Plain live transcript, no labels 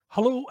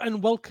Hello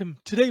and welcome.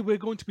 Today we're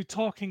going to be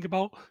talking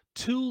about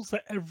tools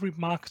that every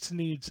marketer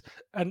needs.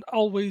 And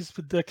always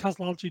with the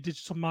Casology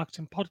Digital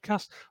Marketing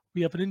Podcast,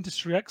 we have an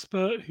industry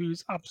expert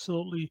who's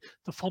absolutely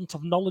the font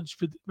of knowledge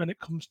when it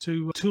comes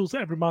to tools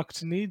that every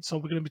marketer needs. So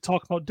we're going to be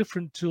talking about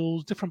different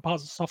tools, different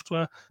parts of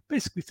software,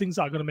 basically things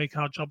that are going to make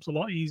our jobs a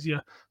lot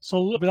easier.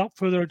 So without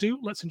further ado,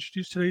 let's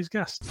introduce today's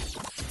guest.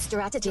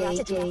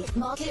 Strategy,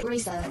 market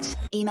research,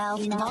 email,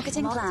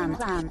 marketing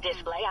plan,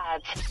 display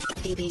ads,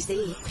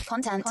 PPC,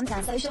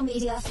 content, social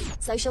media,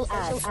 social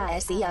ads,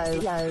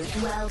 SEO.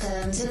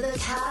 Welcome to the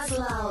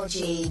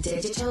Casology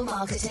Digital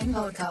Marketing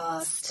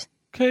Podcast.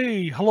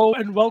 Okay, hello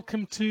and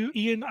welcome to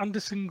Ian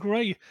Anderson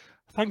Gray.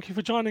 Thank you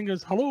for joining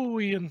us. Hello,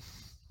 Ian.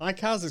 Hi,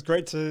 Kaz.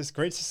 It's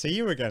great to see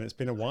you again. It's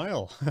been a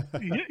while.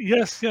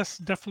 Yes,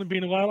 definitely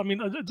been a while. I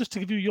mean, just to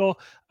give you your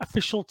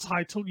official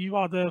title, you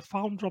are the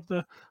founder of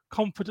the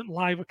Confident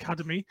Live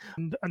Academy,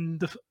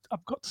 and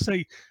I've got to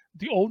say,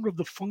 the owner of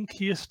the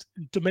funkiest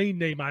domain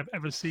name I've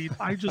ever seen.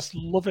 I just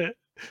love it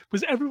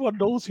because everyone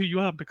knows who you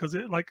are. Because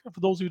for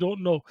those who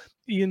don't know,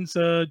 Ian's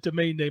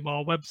domain name,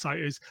 our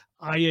website is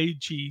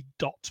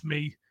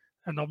iag.me.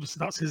 And obviously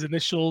that's his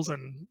initials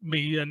and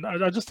me, and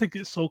I just think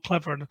it's so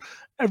clever. And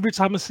every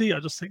time I see it, I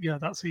just think, yeah,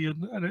 that's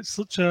Ian. And it's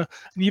and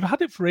you've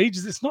had it for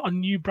ages. It's not a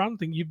new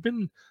branding. You've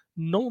been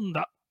known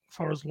that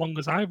for as long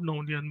as I've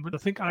known you. And I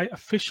think I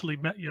officially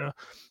met you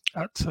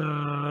at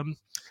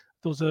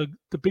there was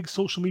the big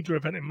social media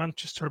event in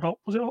Manchester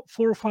was it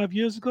 4 or 5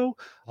 years ago?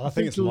 I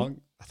think it's long.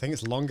 I think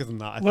it's longer than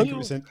that. I think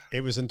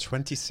it was in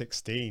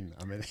 2016.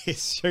 I mean, it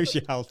shows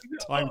you how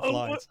time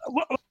flies.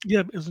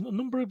 Yeah, it was a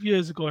number of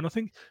years ago, and I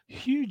think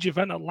huge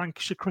event at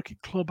Lancashire Cricket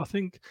Club. I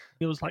think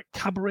it was like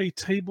cabaret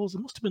tables.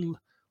 There must have been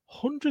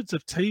hundreds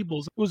of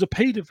tables. It was a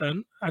paid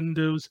event, and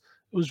it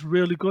was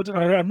really good. And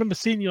I remember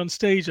seeing you on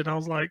stage, and I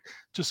was like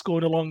just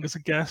going along as a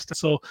guest.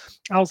 So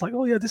I was like,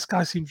 oh yeah, this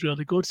guy seems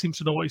really good. Seems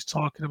to know what he's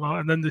talking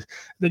about. And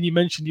then you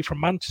mentioned you're from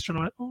Manchester, and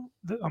I'm like, oh,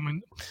 I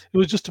mean, it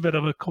was just a bit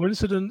of a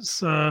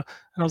coincidence. And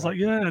I was like,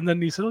 yeah. And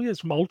then he said, oh yeah, it's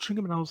from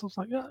Altrincham, and I was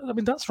like, yeah. I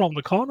mean, that's around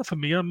the corner for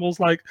me. And I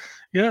was like,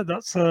 yeah,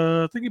 that's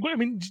thinking. But I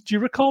mean, do you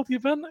recall the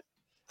event?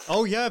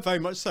 Oh yeah, very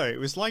much so. It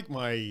was like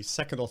my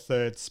second or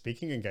third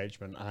speaking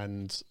engagement,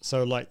 and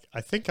so like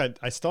I think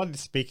I started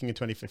speaking in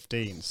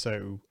 2015.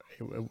 So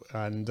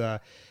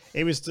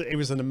it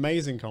was an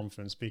amazing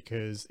conference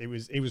because it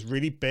was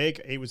really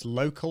big. It was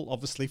local,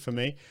 obviously for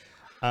me,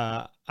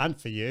 and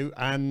for you.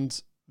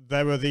 And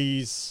there were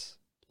these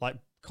like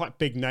quite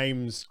big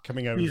names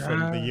coming over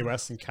from the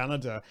US and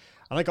Canada,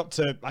 and I got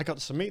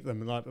to meet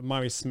them, like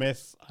Mary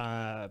Smith,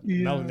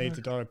 Melanie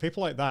Dodaro,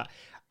 people like that,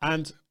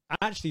 and.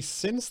 Actually,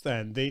 since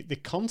then, the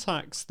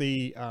contacts,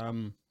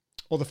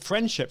 or the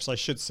friendships, I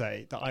should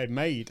say, that I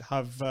made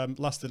have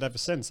lasted ever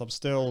since. I'm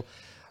still,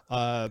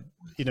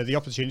 the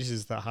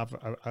opportunities that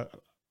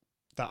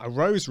that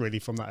arose really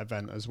from that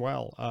event as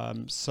well.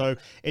 So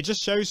it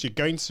just shows you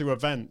going to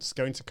events,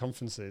 going to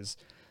conferences,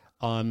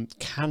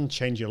 can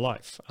change your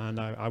life, and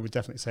I would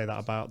definitely say that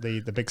about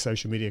the big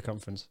social media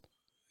conference.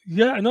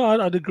 Yeah, no,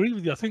 I'd agree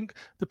with you. I think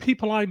the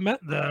people I met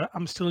there,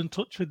 I'm still in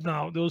touch with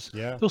now. There was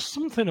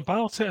something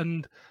about it,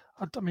 and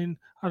I mean,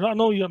 I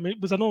know you. I mean,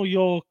 because I know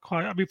you're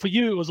quite. I mean, for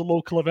you it was a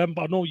local event,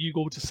 but I know you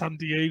go to San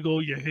Diego,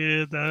 you're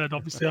here, there, and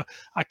obviously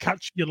I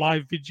catch your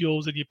live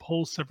videos and your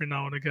posts every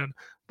now and again.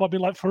 But I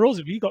mean, like for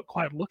us, we got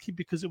quite lucky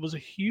because it was a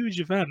huge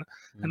event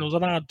and it was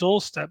on our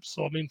doorstep.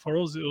 So I mean, for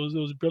us, it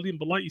was brilliant.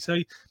 But like you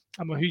say,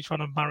 I'm a huge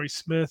fan of Mary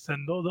Smith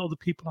and all the other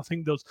people. I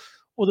think those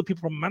other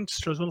people from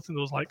Manchester as well. I think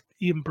there was like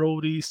Ian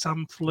Brody,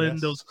 Sam Flynn.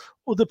 Yes. There was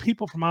other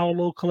people from our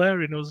local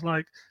area, and it was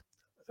like,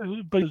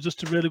 but it was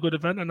just a really good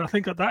event. And I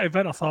think at that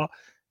event, I thought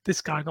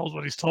this guy knows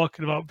what he's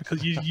talking about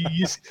because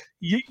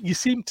you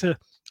seem to,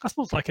 I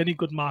suppose, like any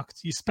good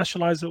marketer, you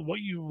specialize at what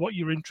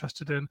you're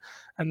interested in.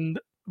 And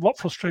what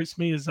frustrates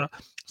me is that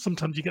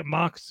sometimes you get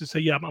marketers who say,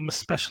 yeah, I'm a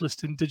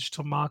specialist in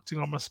digital marketing,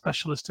 or I'm a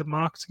specialist in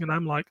marketing, and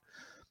I'm like,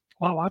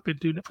 wow, I've been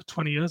doing it for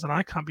 20 years and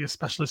I can't be a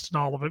specialist in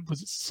all of it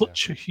because it's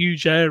such a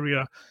huge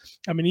area.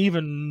 I mean,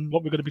 even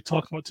what we're going to be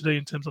talking about today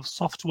in terms of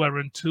software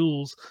and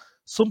tools,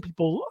 some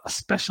people are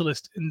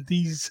specialists in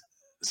these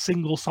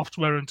single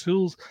software and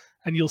tools,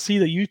 and you'll see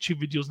the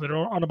YouTube videos and they're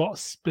on about a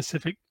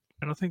specific.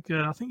 And I think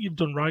you've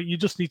done right. You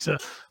just need to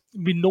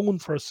be known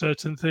for a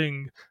certain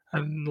thing,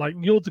 and like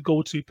you're the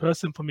go-to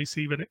person for me,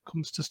 see, when it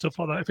comes to stuff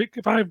like that.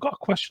 If I've got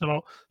a question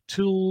about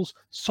tools,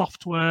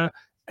 software,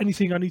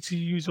 anything I need to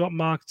use about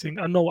marketing,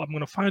 I know I'm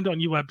going to find it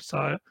on your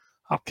website.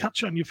 I'll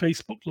catch it on your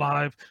Facebook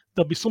Live.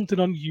 There'll be something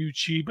on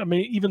YouTube. I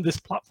mean, even this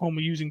platform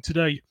we're using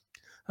today,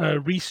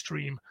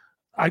 Restream,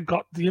 I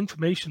got the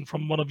information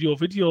from one of your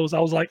videos. I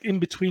was like in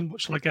between,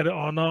 shall I get it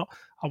or not?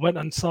 I went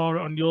and saw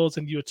it on yours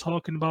and you were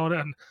talking about it.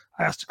 And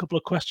I asked a couple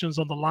of questions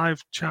on the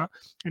live chat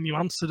and you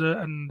answered it.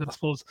 And I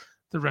suppose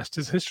the rest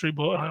is history,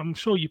 but I'm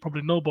sure you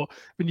probably know. But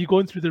when you're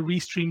going through the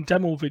Restream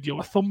demo video,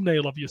 a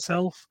thumbnail of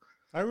yourself.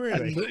 Oh,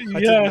 really? And, I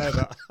didn't know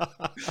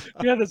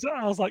that.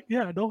 I was like,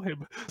 yeah, I know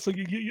him. So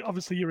you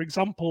obviously your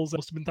examples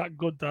must have been that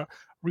good that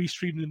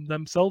Restream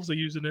themselves are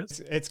using it.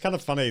 It's kind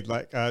of funny,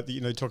 like,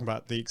 talking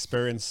about the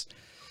experience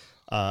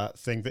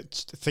thing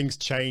that things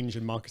change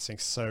in marketing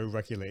so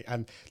regularly.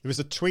 And there was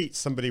a tweet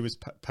somebody was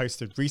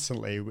posted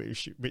recently,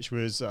 which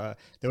was they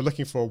were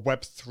looking for a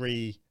Web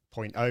 3.0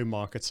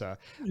 marketer,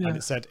 and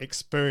it said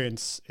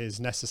experience is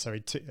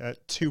necessary,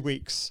 2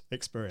 weeks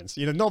experience.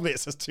 Normally it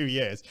says 2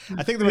 years.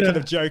 I think they were kind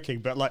of joking,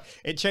 but like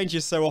it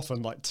changes so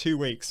often, like 2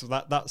 weeks.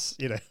 That's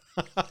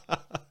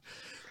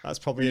that's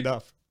probably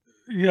enough.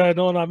 Yeah,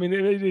 no, I mean,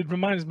 it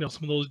reminds me of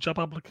some of those job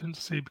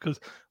applicants, because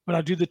when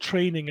I do the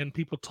training and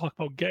people talk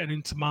about getting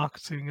into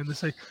marketing and they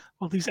say,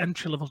 well, these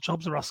entry-level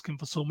jobs are asking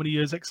for so many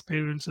years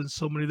experience and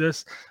so many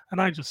this. And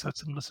I just said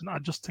to them, listen, I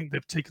just think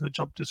they've taken the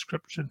job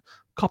description,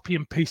 copy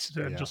and pasted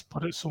it and just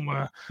put it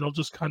somewhere. They'll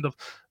just kind of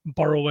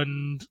borrow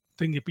and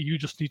think it, but you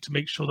just need to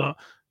make sure that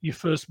your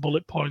first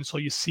bullet points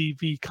or your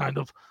CV kind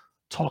of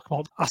talk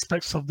about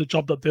aspects of the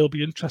job that they'll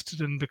be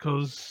interested in,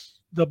 because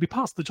there'll be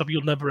parts of the job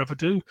you'll never ever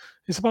do.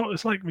 It's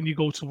like when you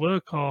go to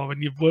work or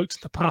when you've worked in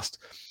the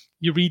past,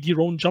 you read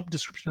your own job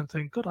description and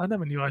think, God, I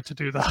never knew how to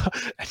do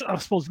that. I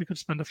suppose we could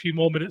spend a few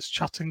more minutes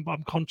chatting, but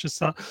I'm conscious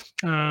that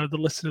the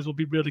listeners will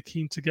be really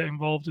keen to get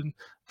involved in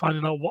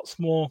finding out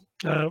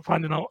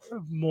finding out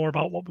more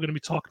about what we're going to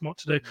be talking about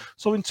today.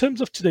 So in terms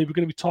of today, we're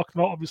going to be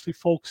talking about obviously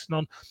focusing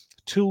on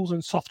tools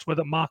and software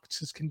that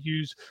marketers can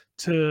use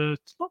to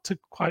not to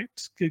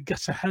quite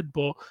get ahead,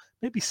 but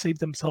maybe save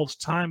themselves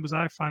time, because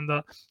I find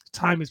that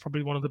time is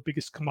probably one of the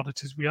biggest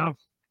commodities we have.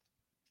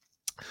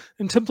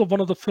 In terms of one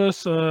of the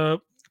first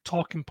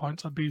talking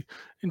points I'd be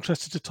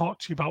interested to talk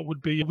to you about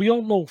would be, we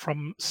all know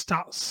from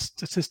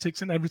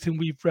statistics and everything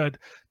we've read,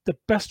 the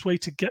best way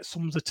to get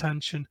someone's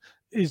attention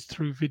is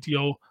through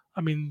video.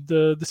 I mean,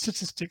 the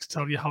statistics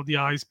tell you how the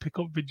eyes pick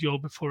up video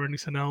before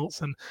anything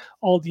else, and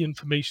all the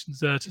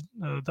information's there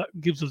that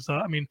gives us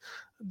that. I mean,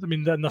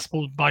 then I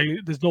suppose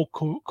there's no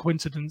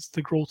coincidence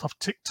the growth of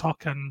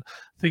TikTok and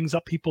things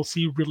that people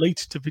see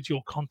related to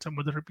video content,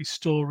 whether it be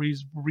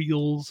stories,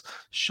 reels,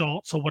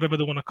 shorts, or whatever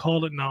they want to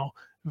call it now.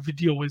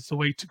 Video is the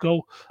way to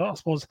go. I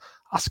suppose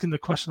asking the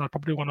question I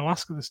probably want to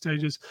ask at this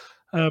stage is,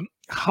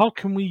 how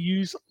can we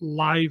use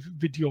live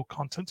video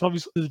content? So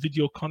obviously, there's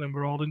video content,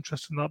 we're all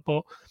interested in that,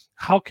 but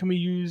how can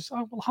we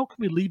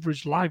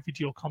leverage live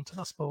video content,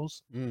 I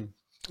suppose?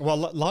 Well,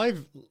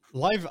 live,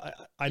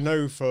 I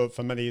know for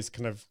many is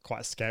kind of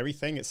quite a scary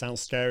thing. It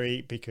sounds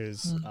scary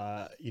because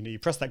you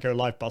press that go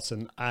live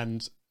button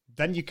and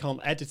then you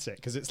can't edit it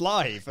because it's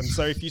live, and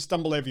so if you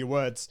stumble over your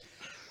words,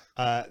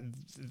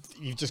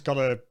 you've just got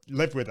to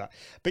live with that.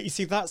 But you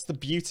see, that's the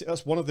beauty.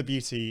 That's one of the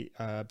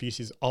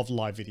beauties of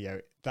live video,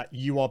 that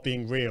you are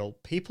being real.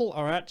 People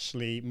are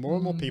actually, more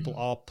and more people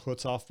are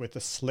put off with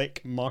the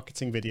slick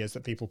marketing videos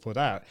that people put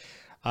out.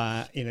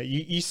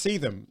 You see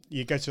them.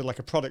 You go to like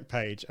a product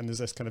page and there's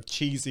this kind of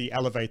cheesy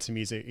elevator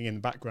music in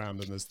the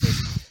background, and there's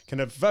this kind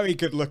of very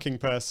good looking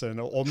person,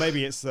 or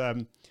maybe it's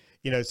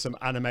some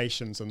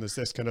animations, and there's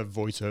this kind of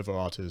voiceover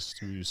artist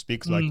who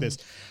speaks like this,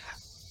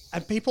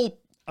 and people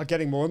are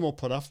getting more and more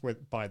put off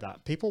by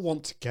that. People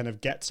want to kind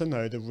of get to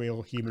know the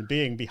real human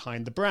being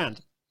behind the brand,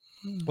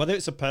 whether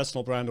it's a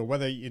personal brand or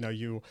whether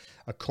you're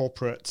a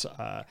corporate.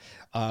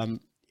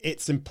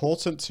 It's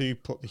important to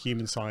put the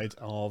human side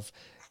of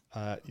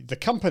the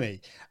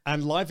company,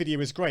 and live video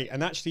is great.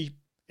 And actually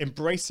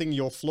embracing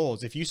your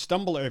flaws. If you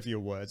stumble over your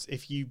words,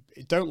 if you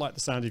don't like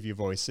the sound of your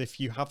voice, if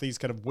you have these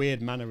kind of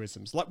weird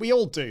mannerisms, like we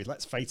all do,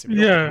 let's face it,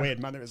 we all have weird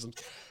mannerisms,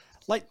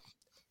 like,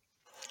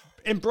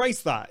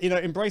 embrace that,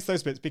 embrace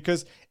those bits,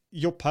 because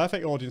your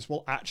perfect audience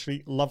will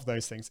actually love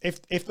those things.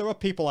 If there are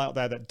people out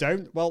there that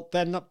don't, well,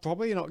 they're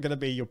probably not going to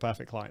be your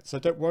perfect client, so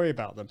don't worry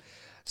about them.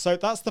 So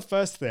that's the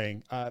first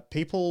thing.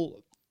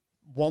 People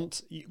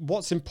want,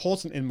 what's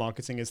important in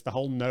marketing is the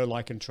whole know,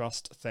 like, and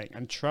trust thing,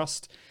 and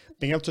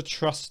being able to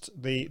trust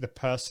the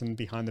person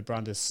behind the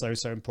brand is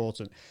so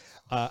important.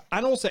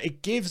 And also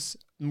it gives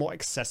more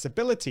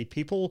accessibility.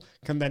 People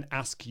can then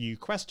ask you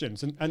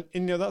questions, and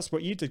that's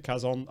what you did,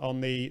 Kaz,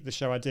 on the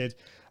show I did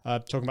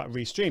talking about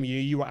Restream.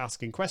 You were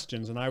asking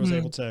questions and I was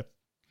able to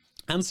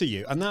answer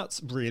you, and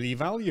that's really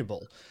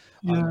valuable.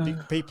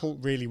 People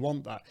really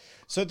want that.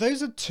 So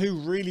those are two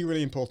really,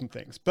 really important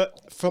things.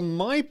 But from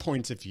my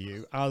point of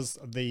view as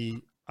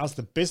the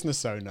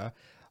business owner,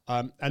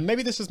 and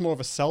maybe this is more of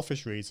a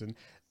selfish reason,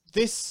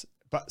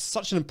 but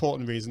such an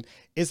important reason,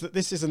 is that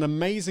this is an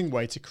amazing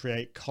way to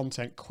create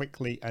content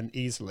quickly and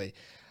easily.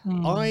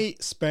 I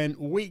spent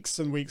weeks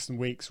and weeks and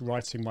weeks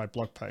writing my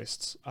blog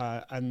posts,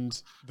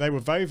 and they were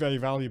very, very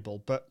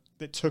valuable, but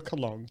it took a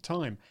long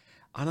time.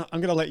 And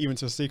I'm going to let you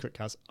into a secret,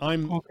 Kaz.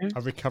 I'm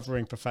a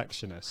recovering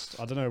perfectionist.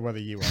 I don't know whether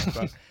you are,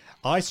 but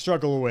I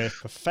struggle with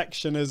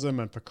perfectionism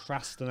and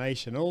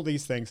procrastination, all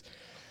these things.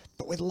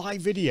 But with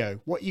live video,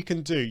 what you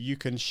can do, you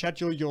can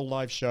schedule your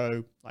live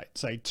show, like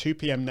say 2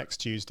 p.m. next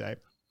Tuesday.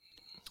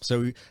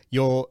 So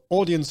your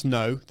audience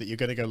know that you're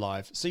going to go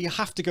live. So you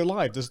have to go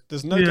live.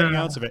 There's no getting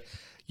out of it.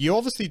 You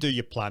obviously do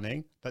your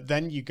planning, but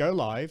then you go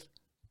live,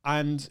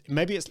 and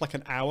maybe it's like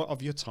an hour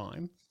of your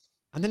time,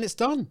 and then it's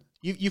done.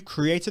 You've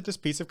created this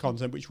piece of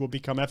content which will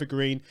become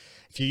evergreen.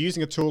 If you're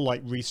using a tool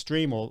like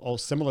Restream or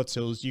similar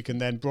tools, you can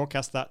then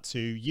broadcast that to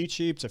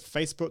YouTube, to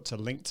Facebook, to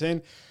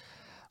LinkedIn.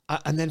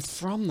 And then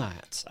from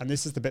that, and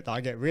this is the bit that I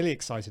get really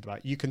excited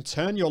about, you can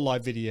turn your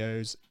live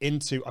videos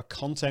into a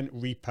content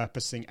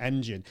repurposing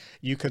engine.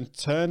 You can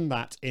turn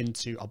that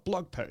into a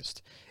blog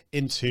post,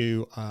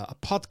 into a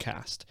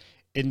podcast,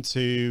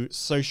 into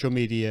social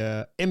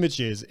media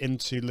images,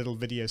 into little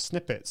video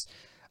snippets.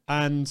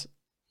 And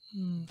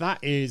that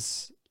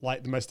is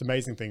like the most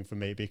amazing thing for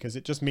me, because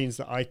it just means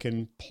that I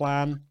can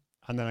plan,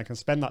 and then I can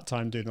spend that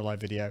time doing the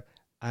live video,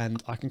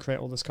 and I can create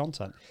all this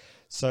content.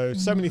 So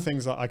many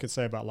things that I could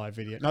say about live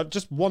video. Now,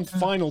 just one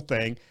final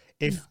thing.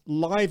 If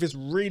live is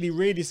really,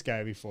 really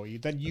scary for you,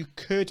 then you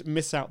could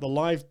miss out the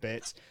live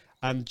bit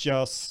and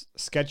just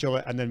schedule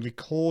it and then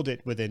record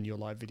it within your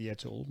live video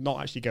tool,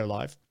 not actually go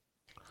live,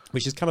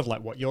 which is kind of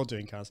like what you're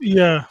doing, Kaz.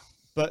 Yeah.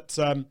 But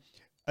so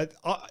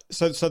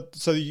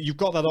you've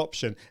got that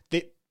option.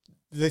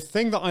 The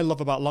thing that I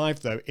love about live,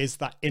 though, is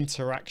that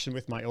interaction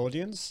with my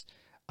audience.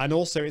 And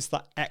also it's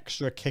that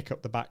extra kick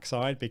up the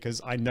backside,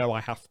 because I know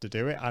I have to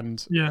do it.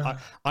 And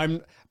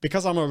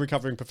because I'm a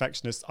recovering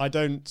perfectionist, I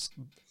don't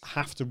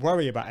have to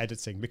worry about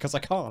editing because I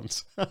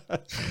can't.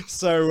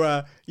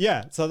 So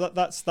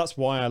that's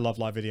why I love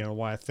live video and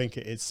why I think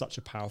it is such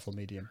a powerful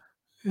medium.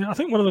 Yeah, I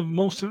think one of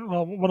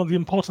the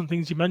important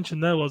things you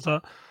mentioned there was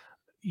that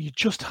you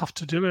just have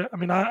to do it. I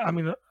mean,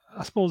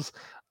 I suppose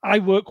I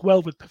work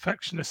well with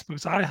perfectionists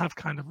because I have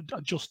kind of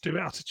a just do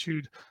it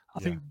attitude. I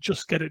think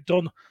just get it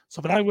done.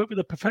 So when I work with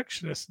a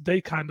perfectionist,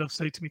 they kind of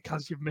say to me,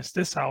 Kaz, you've missed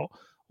this out,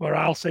 where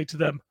I'll say to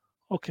them,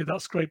 okay,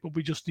 that's great, but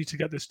we just need to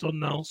get this done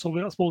now. So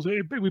I suppose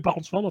we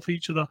bounce well off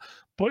each other.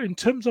 But in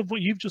terms of what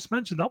you've just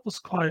mentioned, that was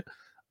quite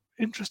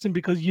interesting,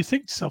 because you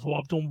think to yourself, oh,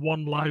 I've done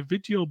one live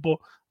video, but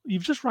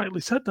you've just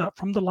rightly said that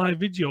from the live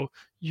video,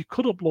 you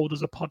could upload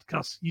as a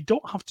podcast. You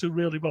don't have to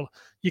really,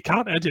 you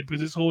can't edit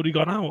because it's already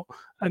gone out,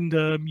 and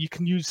you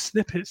can use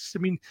snippets. I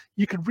mean,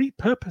 you can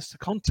repurpose the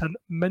content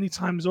many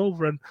times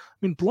over. And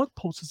I mean, blog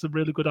posts is a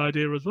really good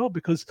idea as well,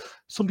 because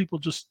some people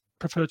just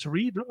prefer to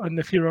read, and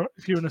if you're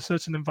in a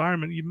certain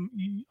environment,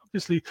 you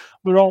obviously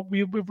we're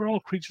all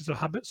creatures of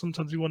habit.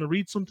 Sometimes we want to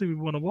read something, we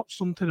want to watch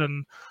something,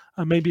 and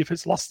maybe if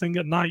it's last thing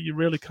at night, you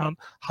really can't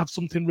have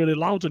something really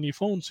loud on your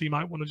phone, so you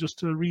might want to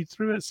just read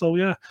through it. So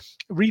yeah,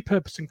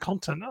 repurposing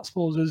content, I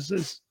suppose,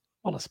 is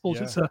well, I suppose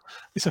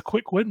it's a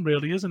quick win,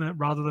 really, isn't it?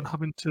 Rather than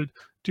having to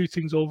do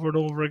things over and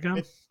over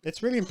again.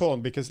 It's really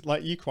important because,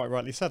 like you quite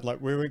rightly said,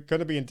 like we're going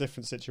to be in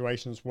different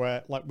situations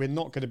where, like, we're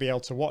not going to be able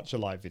to watch a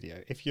live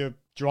video. If you're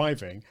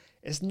driving,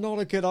 it's not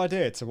a good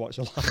idea to watch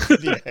a live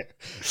video,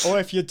 or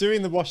if you're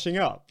doing the washing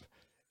up,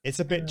 it's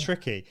a bit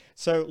tricky.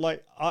 So,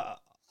 like, I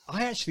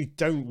actually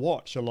don't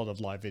watch a lot of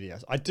live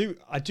videos. I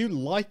do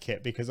like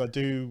it because I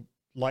do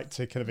like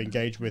to kind of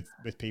engage with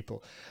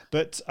people,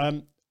 but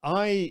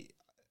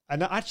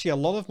and actually, a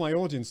lot of my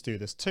audience do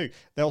this too.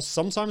 They'll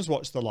sometimes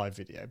watch the live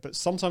video, but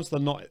sometimes they're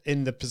not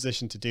in the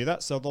position to do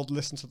that. So they'll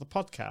listen to the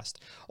podcast,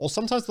 or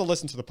sometimes they'll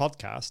listen to the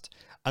podcast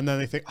and then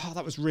they think, oh,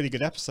 that was a really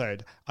good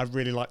episode, I'd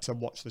really like to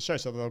watch the show.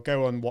 So they'll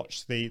go and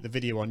watch the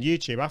video on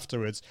YouTube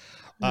afterwards.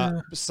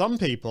 Some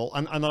people,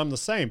 and I'm the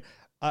same,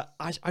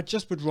 I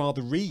just would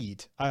rather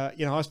read.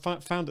 I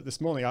found it this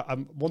morning.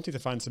 I'm wanting to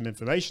find some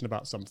information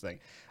about something,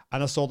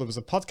 and I saw there was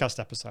a podcast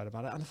episode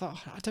about it, and I thought,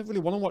 I don't really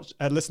want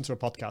to listen to a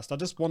podcast. I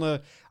just want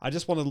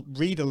to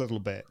read a little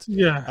bit.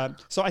 Yeah.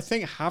 So I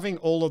think having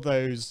all of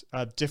those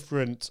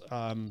different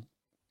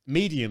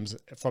mediums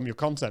from your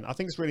content, I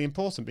think it's really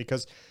important,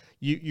 because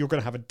you're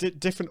going to have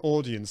different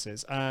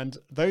audiences, and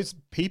those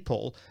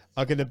people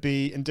are going to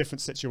be in different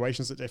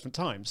situations at different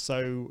times.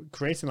 So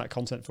creating that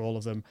content for all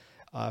of them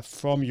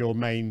from your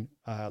main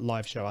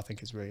live show, I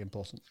think, is really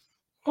important.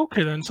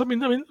 Okay, then. So I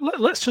mean,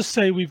 let's just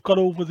say we've got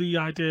over the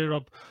idea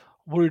of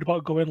worried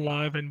about going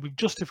live, and we've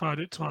justified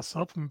it to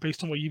ourselves. And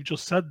based on what you've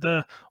just said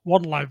there,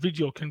 one live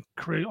video can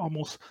create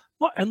almost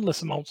not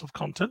endless amounts of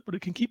content, but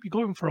it can keep you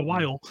going for a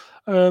while.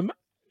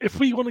 If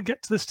we want to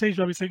get to the stage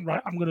where we think,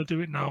 right, I'm going to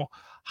do it now,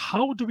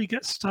 how do we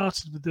get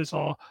started with this,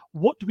 or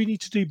what do we need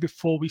to do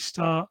before we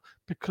start?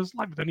 Because,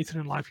 like with anything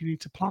in life, you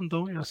need to plan,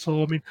 don't you?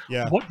 So I mean,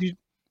 what do you?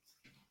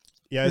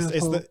 Yeah,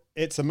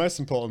 it's the most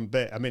important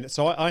bit. I mean,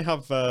 so I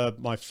have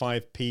my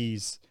 5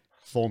 Ps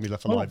formula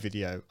for live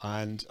video,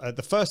 and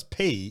the first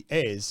P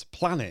is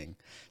planning.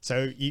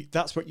 So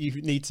that's what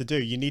you need to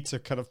do. You need to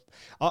kind of,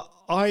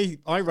 I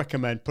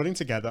recommend putting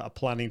together a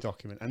planning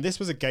document, and this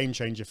was a game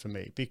changer for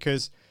me,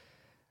 because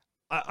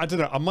I don't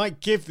know, I might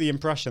give the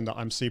impression that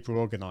I'm super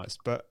organized,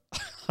 but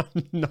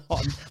I'm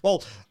not.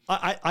 Well,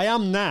 I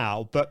am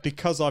now, but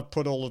because I've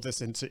put all of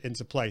this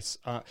into place,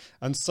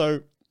 and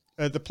so.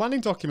 The planning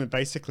document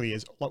basically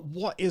is like,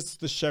 what is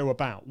the show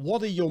about?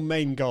 What are your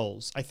main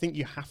goals? I think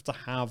you have to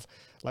have,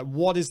 like,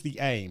 what is the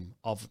aim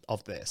of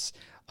this?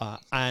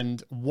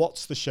 And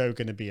what's the show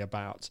going to be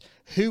about?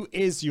 Who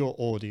is your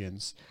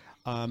audience?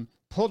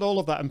 Put all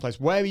of that in place.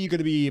 Where are you going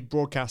to be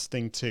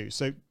broadcasting to?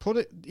 So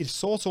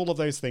sort all of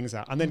those things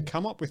out, and then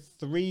come up with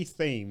 3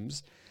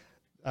 themes.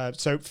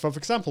 So for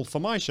example, for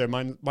my show,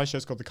 my show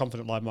is called the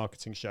Confident Live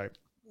Marketing Show.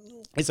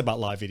 It's about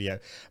live video,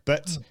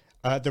 but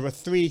there are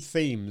 3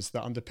 themes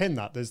that underpin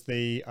that. There's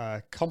the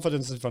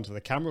confidence in front of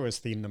the camera is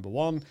theme number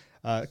 1,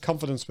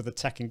 confidence with the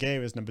tech and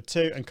gear is number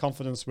 2, and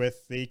confidence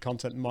with the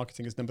content and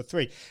marketing is number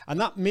 3. And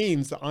that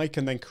means that I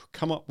can then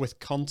come up with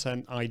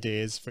content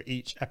ideas for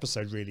each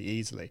episode really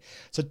easily.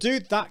 So do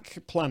that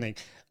planning.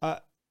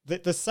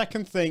 The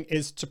second thing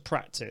is to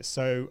practice.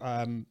 So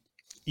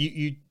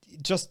you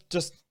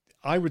just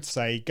I would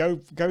say go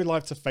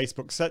live to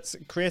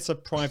Facebook, create a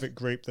private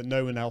group that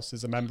no one else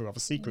is a member of, a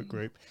secret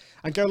group,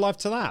 and go live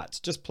to that.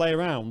 Just play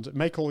around,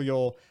 make all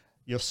your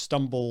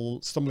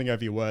stumbling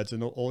over your words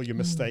and all your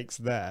mistakes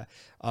there,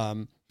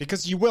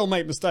 because you will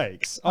make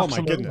mistakes. Oh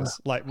Absolutely. My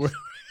goodness, like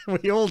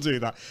we all do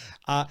that,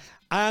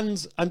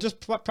 and just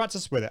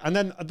practice with it. And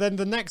then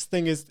the next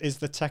thing is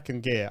the tech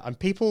and gear, and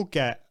people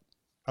get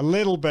a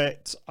little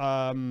bit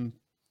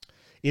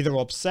either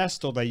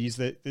obsessed or they use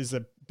there's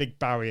a big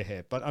barrier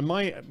here. But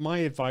my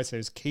advice here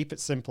is keep it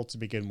simple to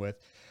begin with.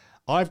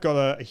 I've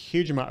got a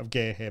huge amount of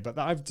gear here, but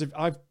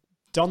I've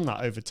done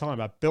that over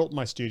time. I've built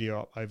my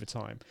studio up over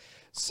time.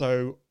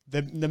 So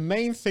the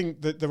main thing,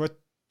 that there are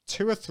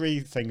 2 or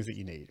 3 things that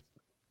you need.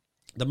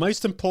 The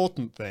most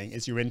important thing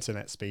is your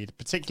internet speed,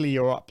 particularly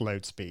your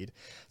upload speed.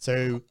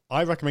 So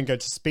I recommend go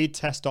to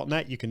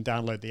speedtest.net. You can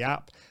download the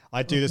app.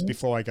 I do this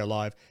before I go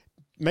live.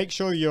 Make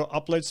sure your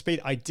upload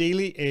speed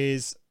ideally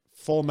is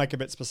 4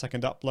 megabits per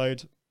second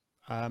upload.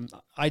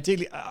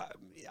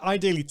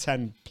 Ideally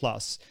 10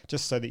 plus,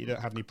 just so that you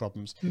don't have any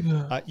problems.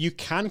 You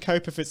can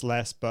cope if it's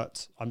less,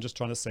 but I'm just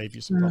trying to save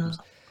you some problems.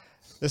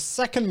 The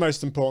second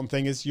most important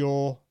thing is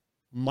your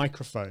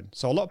microphone.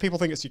 So a lot of people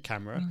think it's your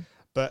camera,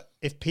 but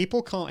if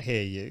people can't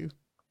hear you,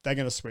 they're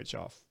going to switch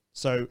off.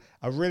 So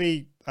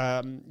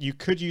you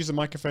could use a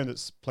microphone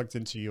that's plugged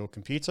into your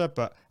computer,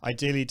 but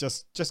ideally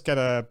just get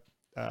a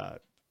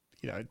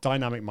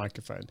dynamic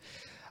microphone.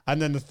 And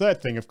then the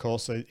third thing, of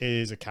course,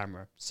 is a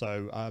camera.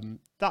 So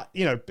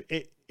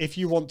if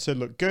you want to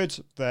look good,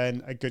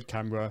 then a good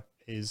camera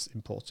is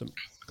important.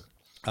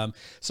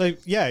 So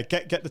yeah,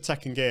 get the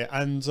tech and gear,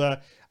 and then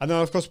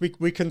of course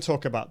we can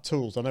talk about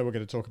tools. I know we're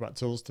going to talk about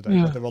tools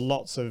today, but there are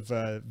lots of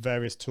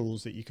various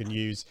tools that you can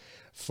use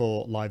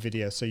for live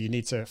video. So you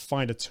need to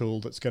find a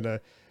tool that's going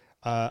to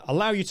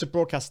allow you to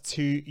broadcast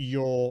to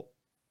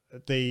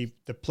the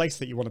place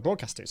that you want to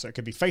broadcast to. So it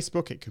could be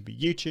Facebook, it could be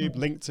YouTube,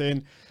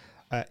 LinkedIn.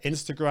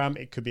 Instagram,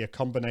 it could be a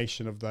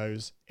combination of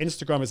those.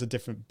 Instagram is a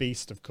different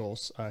beast, of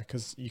course,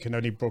 because you can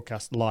only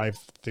broadcast live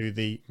through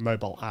the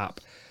mobile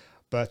app.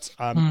 But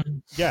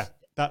yeah,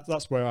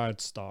 that's where I'd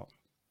start.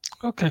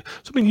 Okay,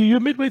 so I mean, you're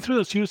midway through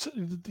this. You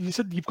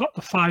said you've got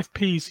the 5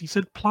 Ps. You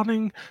said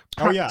planning,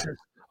 practice. Oh yeah.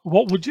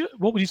 What would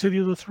you say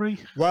the other 3?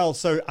 Well,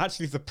 so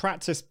actually the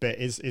practice bit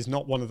is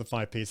not one of the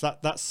 5 Ps.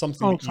 That's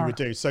something that you would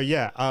do. So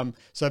yeah,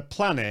 so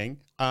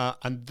planning,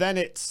 and then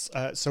it's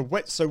so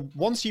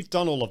once you've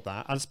done all of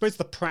that, and I suppose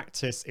the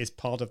practice is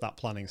part of that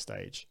planning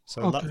stage.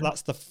 So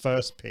that's the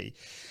first P.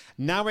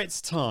 Now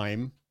it's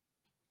time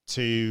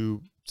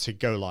to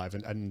go live,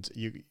 and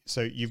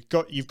you've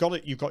got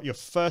your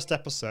first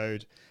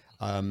episode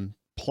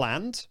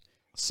planned.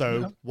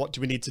 So what do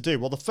we need to do?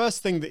 Well, the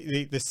first thing,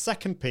 the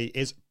second P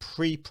is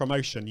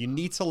pre-promotion. You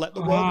need to let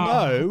the world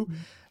know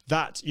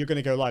that you're going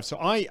to go live. So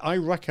I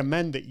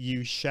recommend that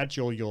you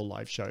schedule your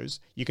live shows.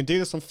 You can do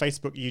this on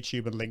Facebook,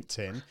 YouTube, and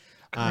LinkedIn.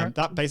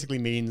 That basically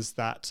means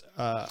that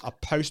a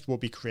post will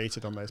be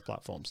created on those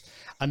platforms,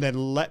 and then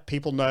let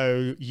people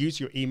know. Use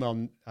your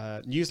email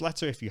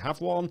newsletter if you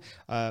have one.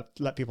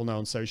 Let people know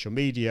on social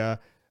media.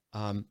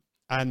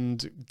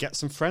 And get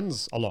some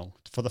friends along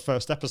for the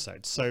first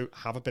episode. So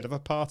have a bit of a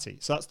party.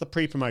 So that's the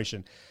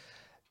pre-promotion.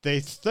 The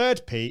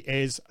third P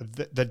is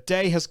the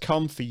day has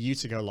come for you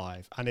to go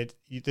live. And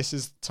this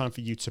is time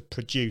for you to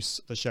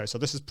produce the show. So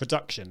this is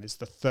production. It's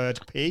the third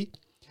P.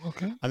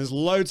 Okay. And there's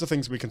loads of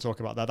things we can talk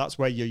about there. That's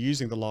where you're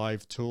using the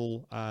live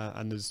tool.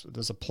 And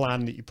there's a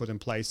plan that you put in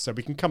place. So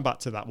we can come back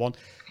to that one.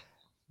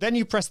 Then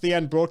you press the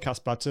end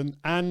broadcast button,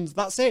 and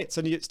that's it.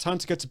 And it's time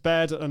to go to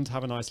bed and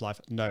have a nice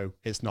life. No,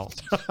 it's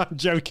not. I'm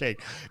joking,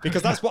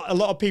 because that's what a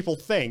lot of people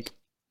think.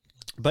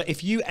 But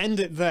if you end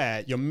it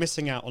there, you're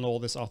missing out on all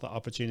this other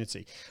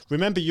opportunity.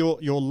 Remember, your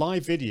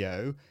live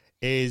video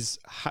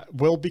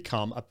will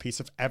become a piece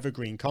of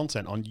evergreen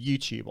content on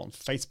YouTube, on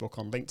Facebook,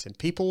 on LinkedIn.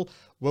 People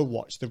will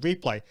watch the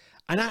replay.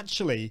 And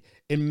actually,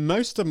 in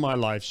most of my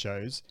live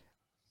shows,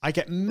 I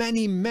get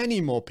many,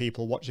 many more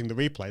people watching the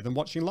replay than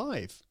watching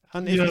live.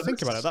 And if you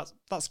think about it,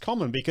 that's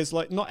common, because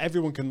not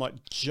everyone can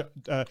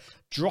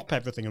drop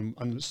everything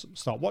and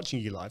start watching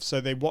you live. So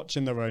they watch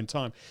in their own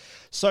time.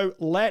 So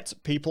let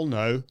people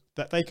know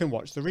that they can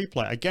watch the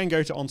replay. Again,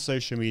 go to on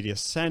social media,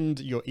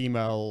 send your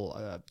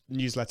email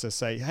newsletter,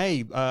 say,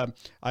 hey,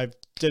 I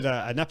did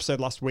an episode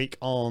last week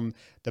on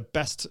the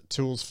best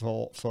tools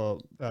for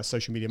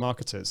social media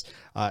marketers.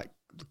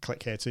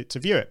 Click here to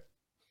view it.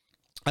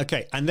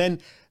 Okay, and then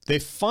the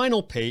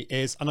final P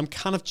is, and I'm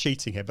kind of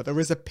cheating here, but there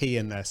is a P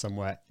in there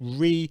somewhere,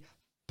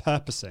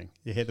 repurposing.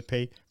 You hear the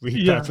P?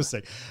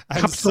 Repurposing.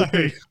 Yeah,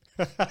 absolutely.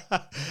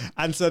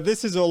 And so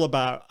this is all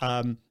about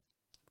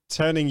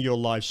turning your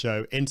live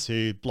show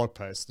into blog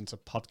posts, into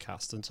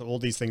podcasts, into all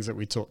these things that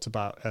we talked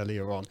about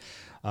earlier on.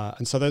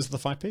 And so those are the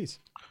 5 Ps.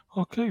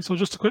 Okay, so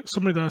just a quick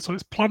summary there. So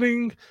it's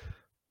planning,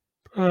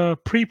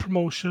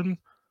 pre-promotion,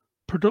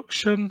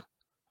 production,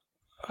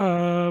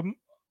 and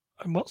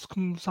what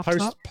comes after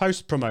that?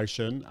 Post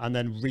promotion, and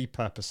then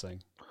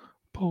repurposing.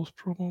 Post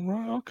promo,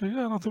 right? Okay,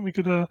 yeah. And I think we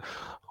could,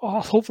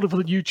 hopefully for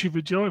the YouTube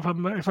video, if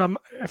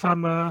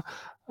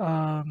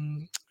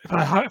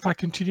I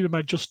continue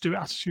my Just Do It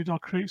attitude, I'll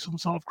create some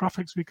sort of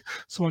graphics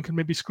someone can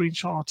maybe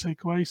screenshot or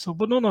take away. So,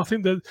 but no, I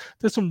think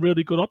there's some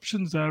really good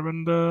options there,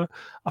 and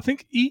I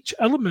think each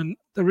element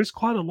there is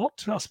quite a lot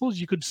to it. I suppose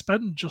you could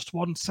spend just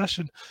one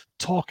session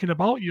talking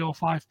about your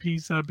 5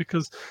 Ps there,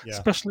 because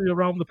especially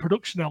around the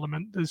production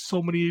element, there's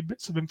so many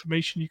bits of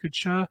information you could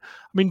share. I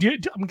mean,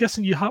 I'm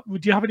guessing do you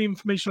have any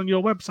information on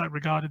your website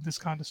regarding this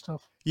kind of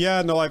stuff?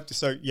 Yeah, no, I've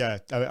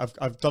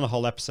done a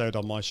whole episode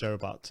on my show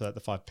about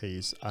the 5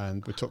 Ps,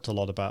 and we talked a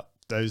lot about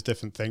those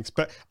different things.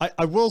 But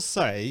I will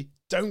say,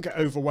 don't get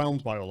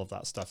overwhelmed by all of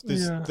that stuff.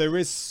 There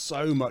is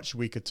so much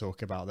we could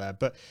talk about there.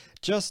 But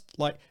just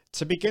like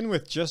to begin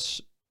with,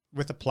 just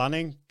with the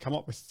planning, come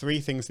up with 3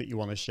 things that you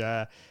want to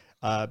share.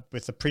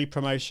 With the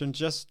pre-promotion,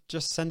 just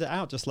send it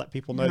out. Just let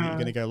people know that you're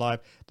going to go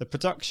live. The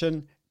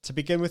production, to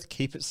begin with,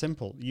 keep it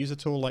simple. Use a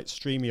tool like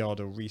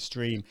StreamYard or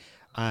Restream,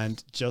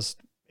 and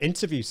just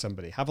interview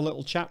somebody, have a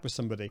little chat with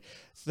somebody.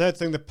 Third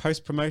thing, the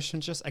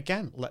post-promotion, just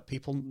again, let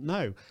people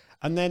know.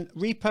 And then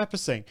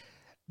repurposing.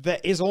 There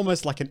is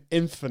almost like an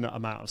infinite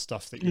amount of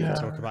stuff that you can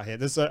talk about here.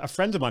 There's a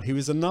friend of mine who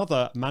is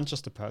another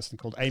Manchester person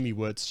called Amy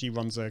Woods. She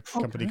runs a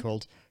company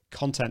called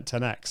Content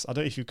 10X. I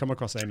don't know if you've come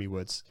across Amy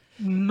Woods.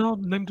 No,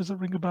 the name doesn't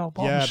ring a bell,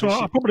 but I'm sure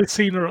I've probably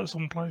seen her at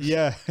some place.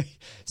 Yeah.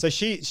 So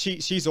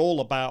she's all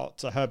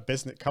about, her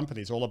business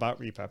company is all about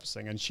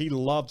repurposing, and she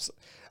loves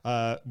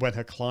when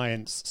her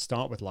clients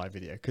start with live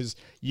video, because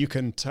you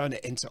can turn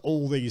it into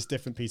all these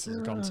different pieces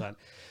of content.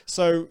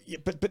 So,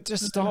 but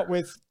just start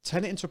with,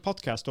 turn it into a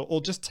podcast,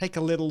 or just take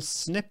a little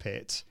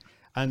snippet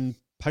and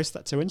post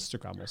that to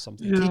Instagram or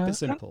something. Keep it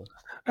simple.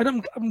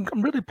 And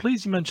I'm really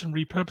pleased you mentioned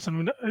repurposing. I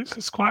mean,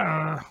 it's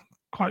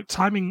quite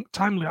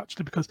timely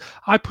actually, because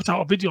I put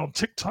out a video on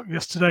TikTok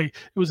yesterday.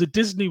 It was a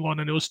Disney one,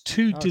 and it was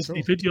 2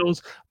 Disney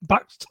videos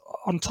backed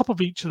on top of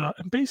each other.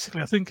 And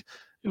basically, I think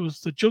it was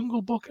the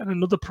Jungle Book and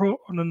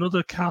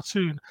another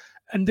cartoon,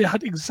 and they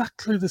had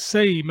exactly the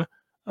same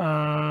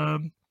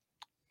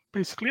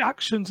basically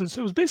actions, and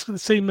so it was basically the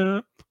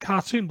same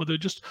cartoon, but they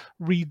just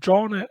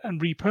redrawn it and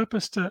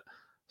repurposed it.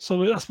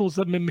 So I suppose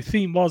that my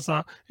theme was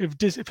that if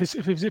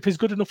it's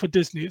good enough for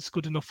Disney, it's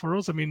good enough for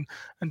us. I mean,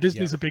 and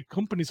Disney's a big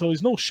company, so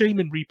there's no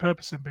shame in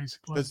repurposing,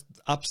 basically. There's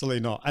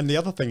absolutely not. And the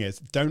other thing is,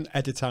 don't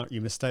edit out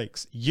your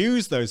mistakes.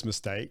 Use those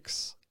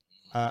mistakes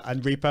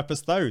and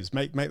repurpose those.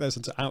 Make those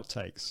into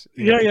outtakes.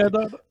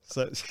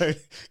 So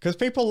because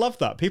people love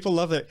that. People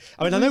love it.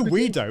 I mean, I know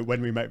we don't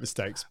when we make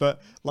mistakes,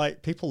 but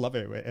like people love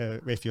it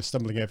if you're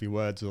stumbling over your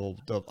words, or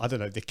I don't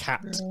know, the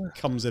cat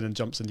comes in and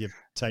jumps on your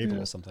table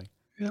or something.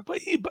 Yeah,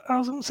 but I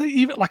was going to say,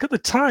 even like at the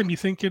time, you're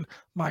thinking,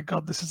 "My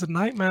God, this is a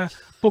nightmare."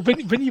 But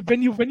when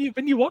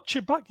you watch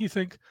it back, you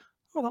think,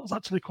 "Oh, that was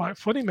actually quite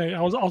funny, mate."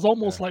 I was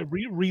almost like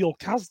real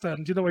Kaz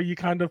then, you know, where you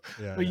kind of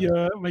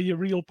where your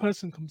real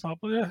person comes out.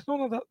 But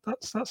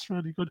that's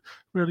really good,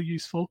 really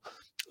useful.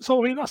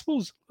 So I mean, I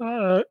suppose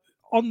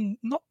on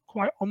not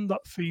quite on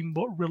that theme,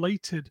 but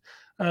related.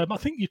 I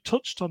think you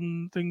touched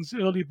on things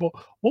earlier, but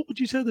what would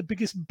you say are the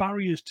biggest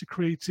barriers to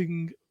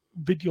creating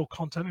video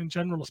content in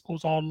general, I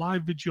suppose, or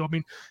live video? I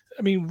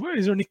mean,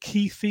 is there any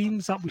key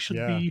themes that we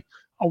should be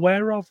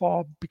aware of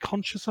or be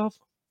conscious of?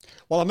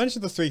 Well, I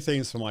mentioned the 3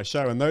 themes for my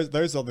show, and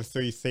those are the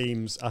 3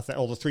 themes, I think,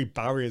 or the 3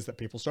 barriers that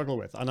people struggle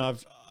with. And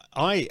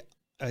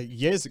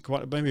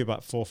maybe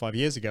about 4 or 5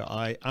 years ago,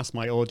 I asked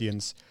my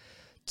audience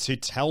to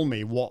tell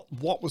me what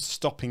was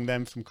stopping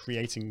them from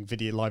creating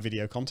live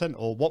video content,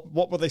 or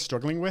what were they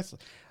struggling with.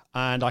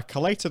 And I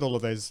collated all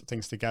of those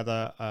things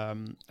together.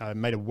 I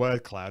made a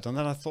word cloud, and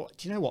then I thought,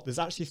 do you know what? There's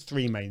actually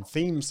 3 main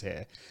themes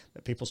here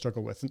that people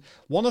struggle with. And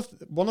one of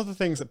the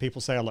things that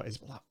people say a lot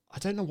is, well, I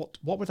don't know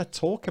what would I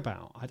talk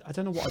about. I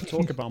don't know what I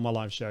talk about on my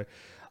live show.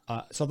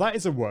 So that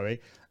is a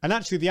worry. And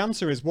actually, the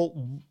answer is,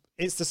 well,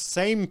 it's the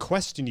same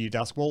question you'd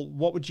ask. Well,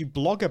 what would you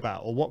blog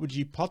about, or what would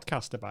you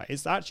podcast about?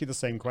 It's actually the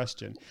same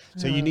question.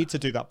 So you need to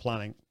do that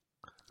planning.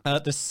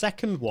 The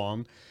second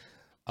one.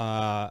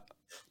 The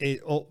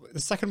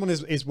second one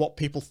is what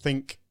people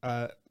think.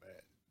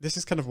 This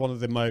is kind of one of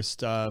the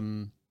most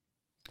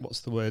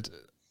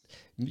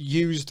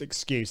used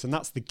excuse, and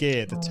that's the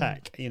gear, the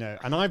tech, you know.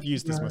 And I've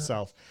used this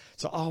myself.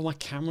 So, my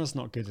camera's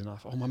not good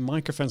enough. My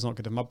microphone's not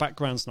good enough. My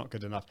background's not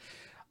good enough.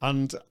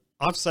 And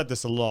I've said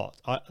this a lot.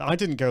 I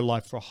didn't go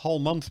live for a whole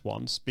month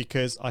once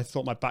because I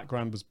thought my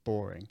background was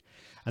boring,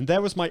 and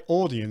there was my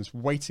audience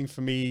waiting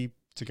for me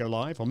to go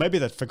live, or maybe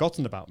they'd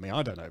forgotten about me,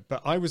 I don't know,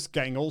 but I was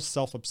getting all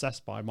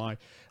self-obsessed by my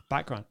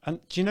background.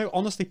 And do you know,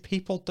 honestly,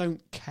 people don't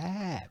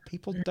care.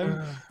 People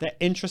don't, they're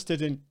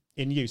interested in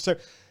you. So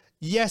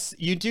Yes,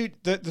 you do.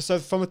 So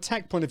from a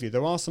tech point of view,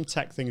 there are some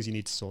tech things you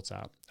need to sort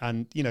out.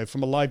 And, you know,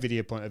 from a live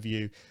video point of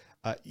view,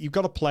 you've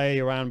got to play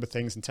around with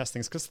things and test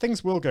things because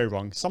things will go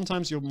wrong.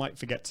 Sometimes you might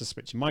forget to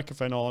switch your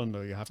microphone on,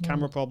 or you have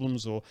camera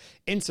problems or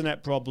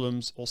internet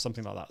problems or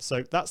something like that.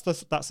 So that's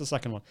the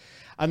second one.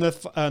 And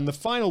the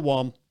final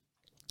one,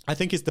 I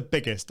think, is the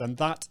biggest, and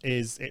that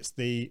is it's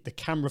the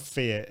camera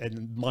fear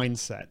and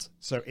mindset.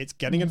 So it's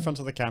getting in front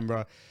of the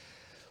camera,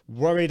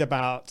 worried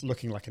about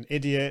looking like an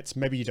idiot.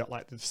 Maybe you don't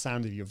like the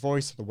sound of your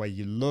voice or the way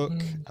you look.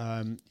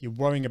 You're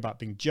worrying about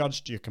being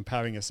judged. You're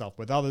comparing yourself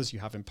with others. You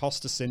have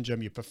imposter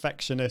syndrome. You're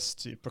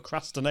perfectionist. You're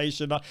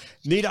procrastination.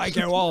 Need I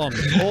go on?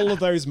 All of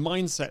those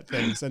mindset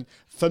things. And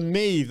for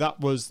me,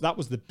 that was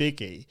the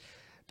biggie,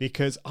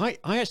 because I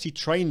actually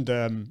trained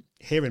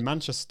here in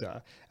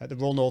Manchester at the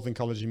Royal Northern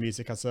College of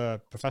Music as a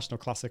professional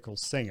classical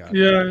singer.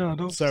 Yeah.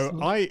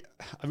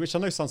 Which I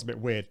know sounds a bit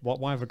weird.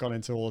 Why have I gone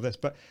into all of this?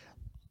 But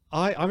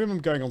I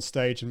remember going on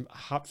stage and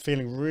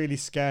feeling really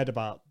scared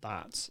about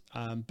that.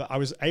 But I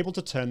was able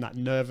to turn that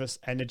nervous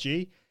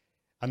energy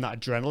and that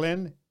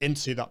adrenaline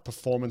into that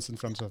performance in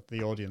front of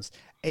the audience.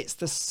 It's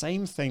the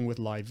same thing with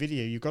live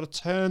video. You've got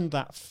to turn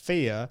that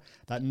fear,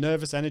 that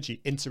nervous energy,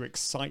 into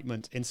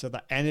excitement, into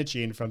that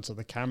energy in front of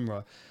the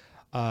camera.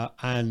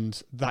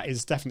 And that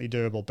is definitely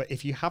doable. But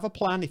if you have a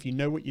plan, if you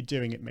know what you're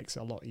doing, it makes it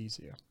a lot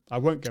easier. I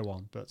won't go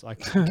on, but I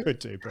could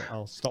do, but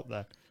I'll stop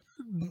there.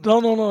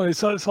 No.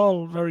 It's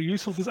all very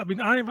useful because I mean,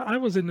 I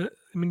was in.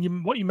 I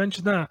mean, what you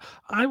mentioned there,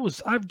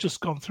 I've just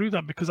gone through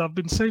that because I've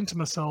been saying to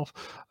myself,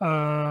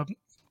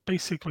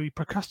 basically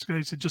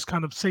procrastinated, just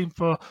kind of saying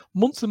for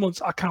months and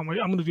months, I can't wait.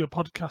 I'm going to do a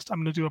podcast. I'm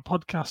going to do a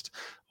podcast.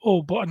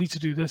 Oh, but I need to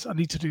do this. I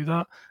need to do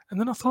that. And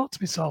then I thought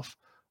to myself,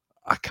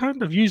 I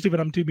kind of usually when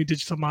I'm doing my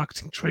digital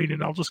marketing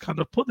training, I'll just kind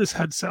of put this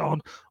headset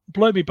on,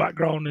 blur my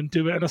background and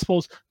do it. And I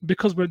suppose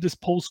because we're in this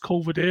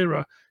post-COVID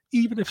era,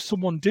 even if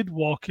someone did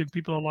walk in,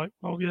 people are like,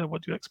 oh yeah,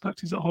 what do you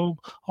expect? He's at home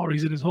or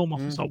he's in his home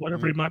office or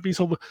whatever it might be.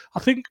 So I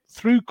think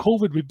through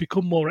COVID, we've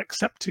become more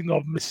accepting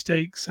of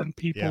mistakes and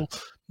people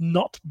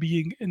not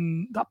being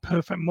in that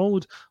perfect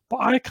mode.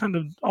 But I kind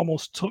of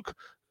almost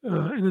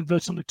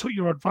inadvertently took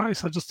your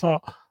advice. I just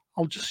thought,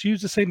 I'll just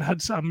use the same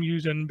headset I'm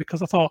using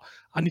because I thought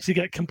I need to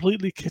get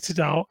completely kitted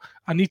out.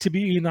 I need to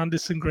be Ian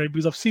Anderson Gray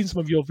because I've seen some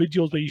of your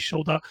videos where you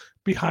show that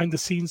behind the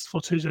scenes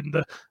footage and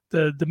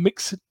the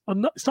mix.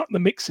 It's not the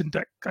mixing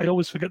deck. I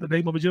always forget the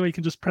name of it. You know, you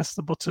can just press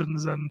the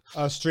buttons and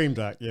Stream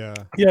Deck. Yeah,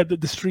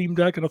 the Stream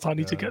Deck. And I thought I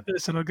need to get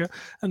this and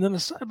then I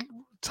started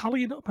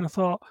tallying up and I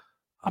thought,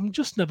 I'm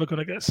just never going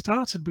to get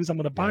started because I'm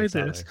going to buy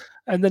this.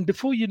 And then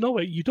before you know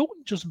it, you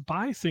don't just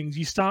buy things.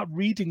 You start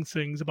reading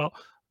things about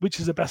which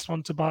is the best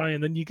one to buy.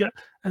 And then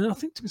and then I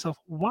think to myself,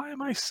 why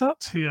am I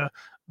sat here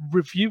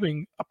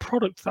reviewing a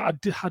product that I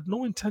had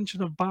no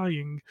intention of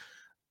buying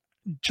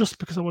just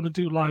because I want to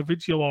do live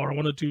video or I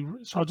want to do,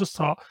 so I just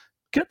thought,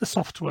 get the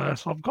software.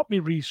 So I've got my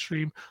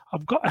Restream,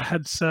 I've got a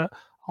headset,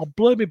 I'll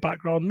blur my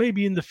background.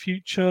 Maybe in the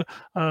future,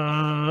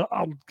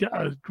 I'll get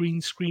a green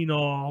screen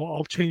or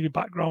I'll change my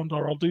background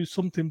or I'll do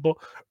something. But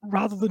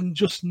rather than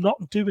just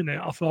not doing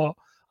it, I thought,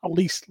 at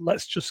least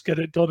let's just get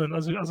it done. And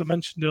as I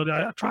mentioned earlier,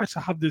 I try to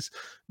have this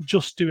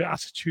just do it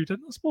attitude. And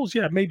I suppose,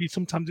 maybe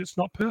sometimes it's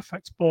not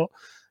perfect, but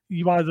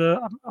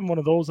I'm one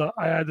of those that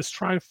I either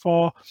strive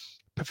for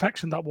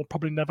perfection that will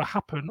probably never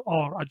happen,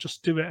 or I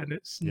just do it and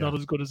it's not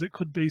as good as it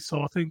could be.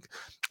 So I think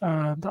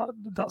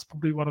that's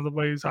probably one of the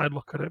ways I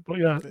look at it.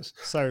 But it's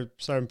so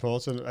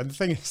important. And the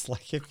thing is,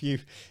 like, if you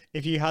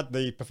had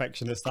the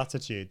perfectionist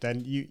attitude,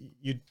 then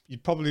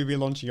you'd probably be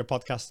launching a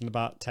podcast in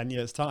about 10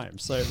 years time.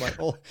 So like,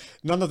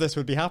 none of this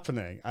would be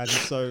happening. And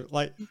so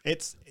like,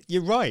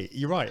 you're right.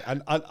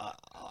 And I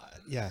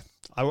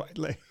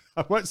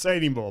won't say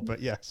anymore,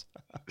 but yes.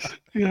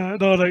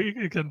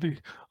 It can be.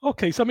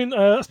 Okay, so I mean,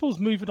 I suppose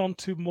moving on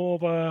to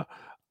more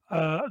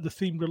of the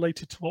theme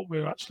related to what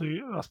we're actually,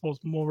 I suppose,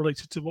 more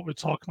related to what we're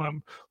talking about,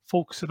 I'm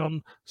focusing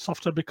on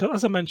software because,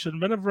 as I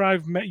mentioned, whenever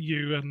I've met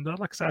you, and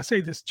like I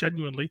say this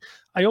genuinely,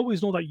 I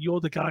always know that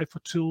you're the guy for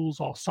tools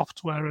or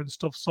software and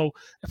stuff. So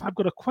if I've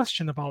got a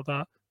question about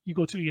that, you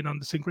go to Ian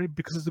Anderson Gray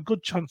because there's a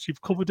good chance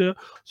you've covered it.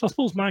 So I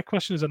suppose my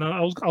question is, and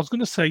I was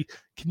going to say,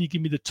 can you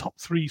give me the top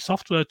 3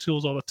 software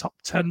tools or the top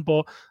 10?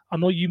 But I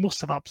know you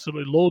must have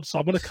absolutely loads. So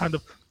I'm going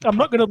to I'm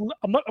not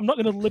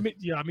going to limit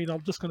you. I mean,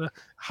 I'm just going to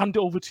hand it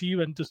over to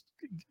you and just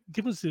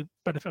give us the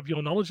benefit of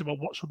your knowledge about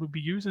what should we be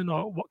using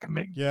or what can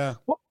make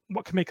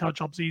what can make our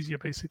jobs easier,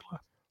 basically.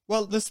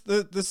 There's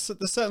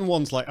certain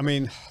ones, like, I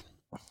mean,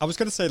 I was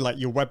going to say, like,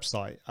 your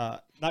website.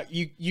 Now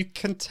you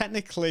can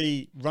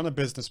technically run a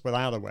business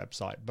without a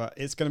website, but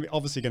it's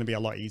obviously going to be a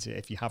lot easier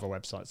if you have a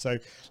website. So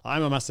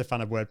I'm a massive fan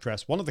of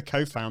WordPress. One of the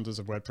co-founders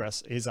of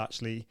WordPress is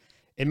actually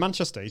in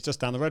Manchester. He's just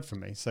down the road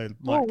from me. So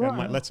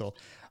Mike Little.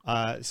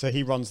 So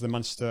he runs the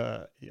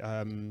Manchester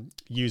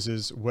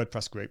users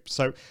WordPress group.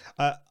 So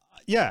I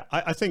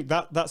think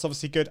that's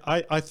obviously good.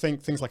 I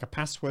think things like a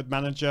password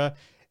manager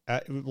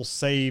It will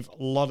save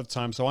a lot of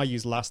time. So I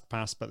use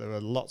LastPass, but there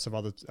are lots of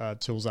other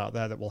tools out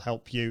there that will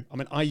help you. I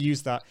mean, I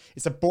use that.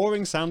 It's a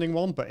boring sounding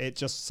one, but it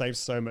just saves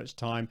so much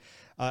time.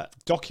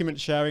 Document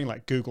sharing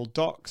like Google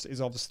Docs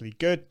is obviously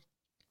good.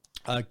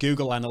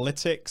 Google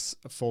Analytics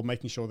for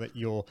making sure that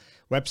your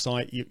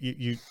website,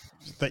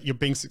 that you're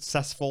being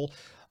successful.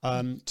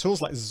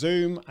 Tools like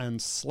Zoom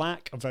and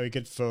Slack are very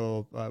good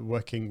for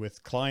working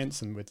with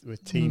clients and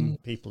with team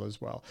people as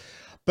well.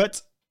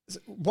 But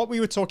what we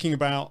were talking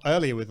about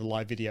earlier with the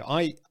live video,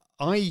 I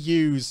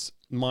use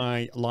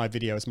my live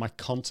video as my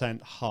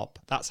content hub.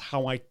 That's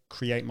how I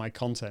create my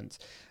content.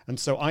 And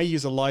so I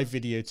use a live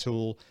video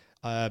tool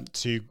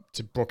to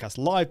broadcast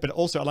live, but it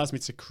also allows me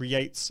to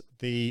create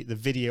the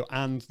video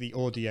and the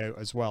audio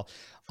as well.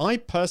 I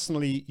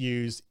personally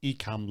use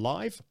Ecamm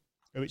Live,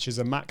 which is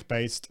a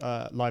Mac-based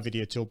live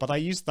video tool, but I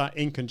use that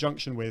in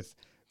conjunction with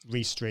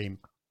Restream.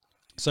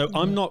 So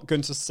I'm not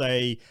going to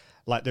say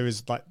like there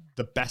is like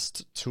the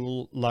best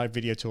tool, live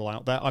video tool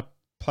out there. I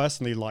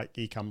personally like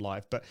Ecamm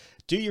Live, but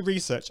do your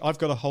research. I've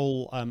got a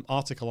whole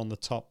article on the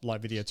top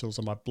live video tools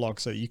on my blog,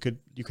 so you could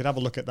have a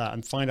look at that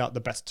and find out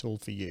the best tool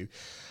for you.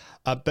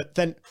 But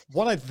then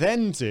what I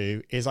then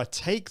do is I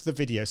take the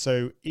video.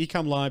 So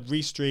Ecamm Live,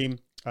 Restream,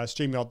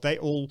 StreamYard, they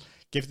all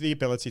give the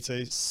ability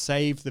to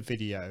save the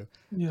video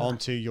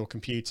onto your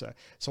computer.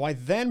 So I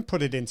then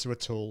put it into a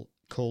tool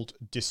called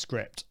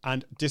Descript,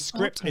 and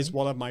Descript is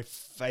one of my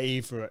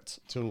favorite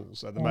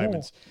tools at the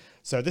moment.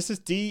 So this is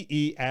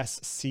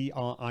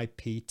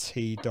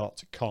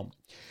descript.com,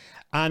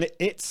 and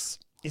it's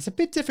a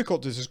bit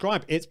difficult to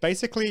describe. It's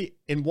basically,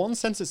 in one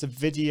sense, it's a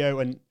video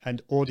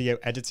and audio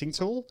editing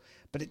tool,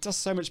 but it does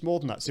so much more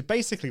than that. So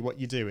basically what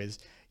you do is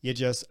you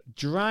just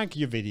drag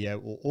your video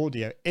or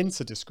audio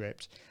into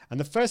Descript, and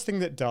the first thing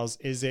that does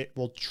is it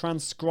will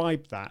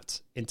transcribe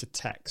that into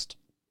text.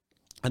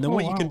 And then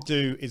what you can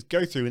do is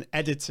go through and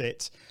edit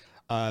it.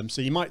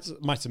 So you might have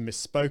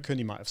misspoken,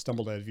 you might have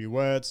stumbled over your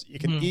words. You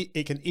can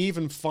it can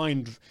even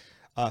find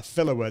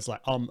filler words like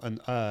and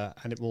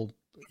it will,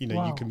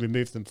 you can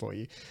remove them for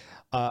you.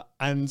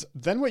 And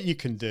then what you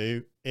can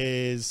do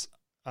is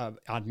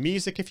add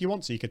music if you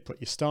want. So you could put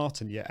your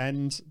start and your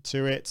end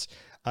to it.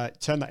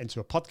 Turn that into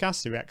a podcast,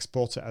 so you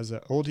export it as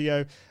an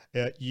audio.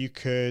 You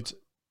could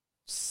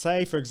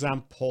say, for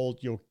example,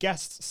 your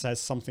guest says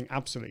something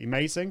absolutely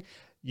amazing.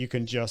 You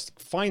can just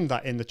find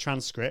that in the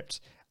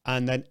transcript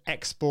and then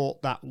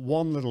export that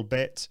one little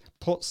bit,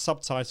 put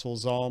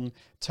subtitles on,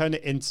 turn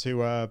it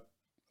into an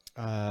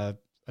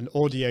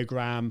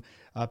audiogram,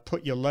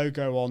 put your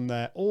logo on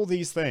there. All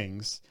these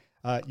things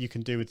you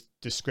can do with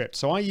Descript.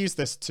 So I use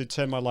this to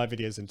turn my live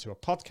videos into a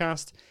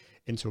podcast,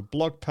 into a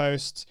blog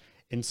post,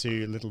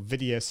 into little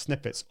video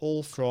snippets,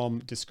 all from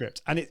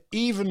Descript. And it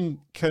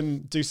even can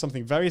do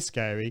something very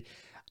scary.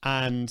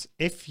 And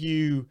if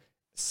you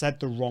said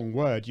the wrong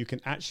word, you can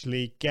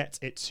actually get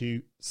it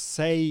to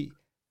say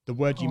the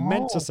word you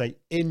meant to say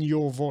in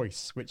your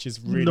voice, which is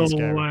really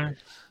scary. Way.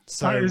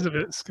 So, that is a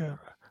bit scary.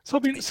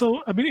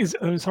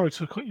 I'm sorry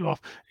to cut you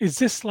off. Is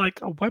this like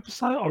a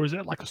website, or is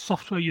it like a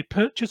software you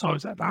purchase, or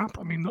is it an app?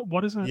 I mean,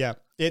 what is it? Yeah,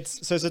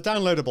 it's a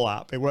downloadable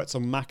app. It works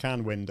on Mac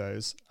and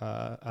Windows,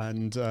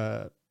 and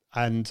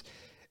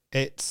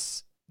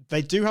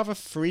they do have a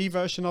free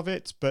version of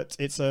it, but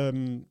it's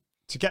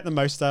to get the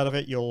most out of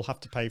it, you'll have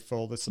to pay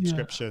for the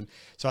subscription.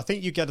 So I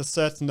think you get a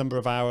certain number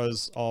of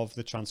hours of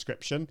the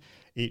transcription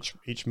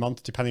each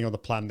month, depending on the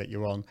plan that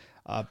you're on.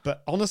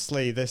 But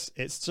honestly,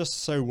 it's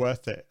just so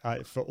worth it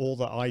for all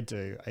that I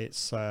do.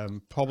 It's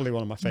probably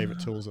one of my favorite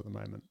tools at the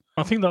moment.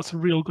 I think that's a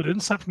real good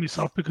insight from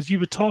yourself, because you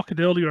were talking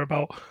earlier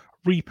about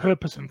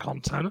repurposing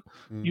content.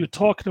 You were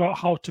talking about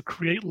how to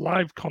create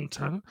live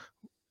content.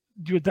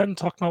 You were then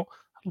talking about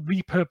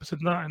repurposing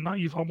that, and now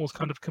you've almost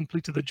kind of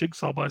completed the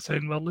jigsaw by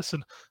saying, well,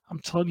 listen, I'm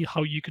telling you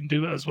how you can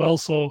do it as well.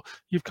 So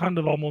you've kind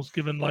of almost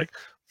given like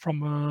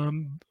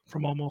from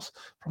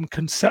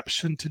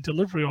conception to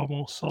delivery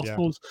almost. So I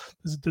suppose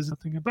there's a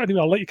thing. But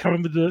anyway, I'll let you carry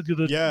on with the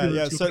other.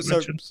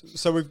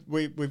 So we've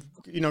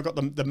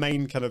got the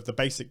main kind of the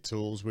basic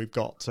tools. We've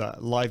got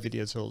live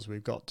video tools.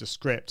 We've got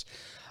Descript.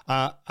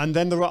 And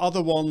then there are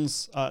other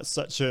ones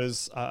such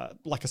as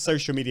like a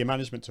social media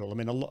management tool. I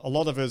mean, a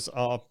lot of us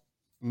are.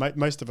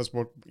 Most of us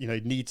will,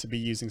 need to be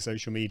using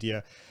social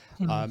media.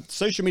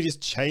 Social media's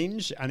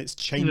changed and it's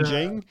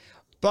changing,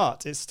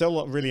 but it's still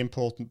a really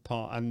important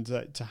part. And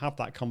to have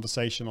that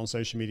conversation on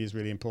social media is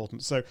really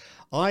important. So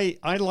I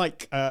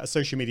like a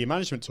social media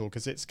management tool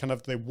because it's kind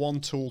of the one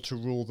tool to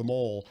rule them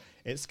all.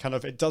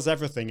 It does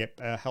everything. It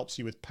helps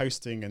you with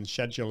posting and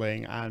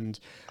scheduling and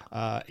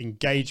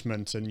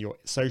engagement and your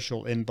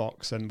social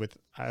inbox, and with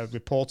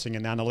reporting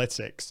and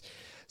analytics.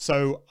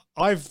 So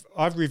I've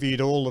reviewed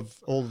all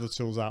of the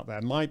tools out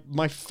there.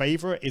 My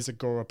favorite is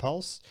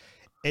Agorapulse.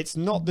 It's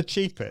not the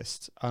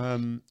cheapest,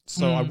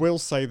 so I will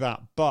say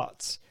that.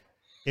 But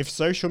if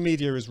social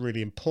media is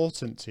really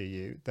important to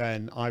you,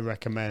 then I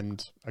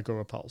recommend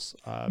Agorapulse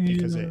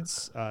because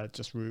it's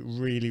just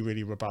really,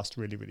 really robust,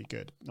 really, really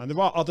good. And there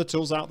are other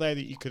tools out there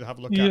that you could have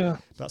a look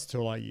at. That's the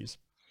tool I use.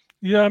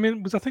 Yeah, I mean,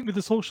 because I think with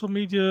the social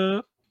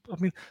media I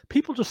mean,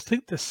 people just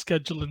think they're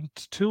scheduling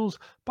tools,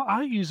 but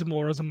I use them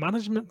more as a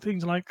management thing.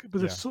 Like,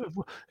 with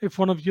Yeah. if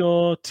one of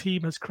your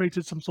team has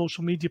created some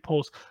social media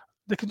posts,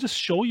 they can just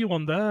show you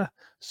on there.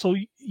 So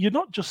you're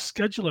not just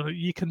scheduling it;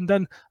 you can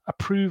then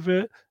approve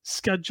it,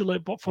 schedule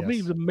it. But for me,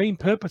 Yes. the main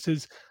purpose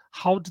is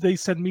how do they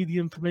send me the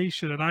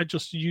information, and I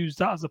just use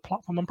that as a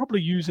platform. I'm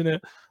probably using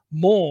it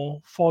more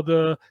for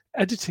the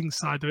editing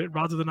side of it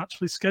rather than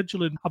actually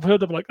scheduling. I've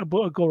heard of like a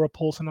Agora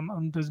Pulse,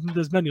 and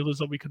there's many others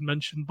that we could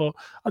mention, but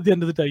at the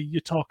end of the day,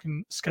 you're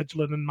talking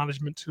scheduling and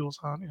management tools,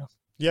 aren't you?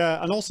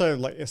 Yeah, and also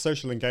like a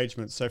social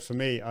engagement. So for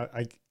me,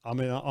 I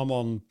mean, I'm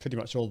on pretty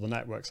much all the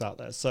networks out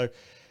there. So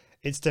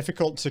it's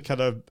difficult to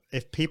kind of,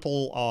 if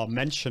people are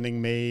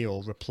mentioning me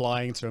or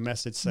replying to a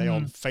message, say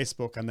on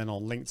Facebook and then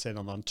on LinkedIn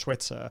and on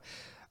Twitter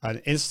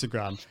and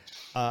Instagram,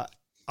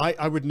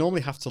 I would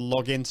normally have to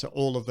log into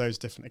all of those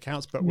different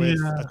accounts, but with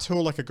a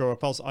tool like Agora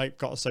Pulse, I've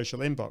got a social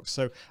inbox,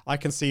 so I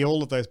can see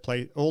all of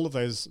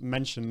those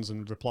mentions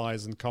and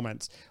replies and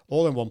comments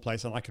all in one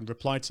place, and I can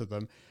reply to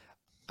them,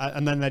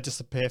 and then they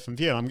disappear from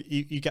view.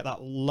 You get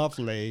that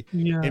lovely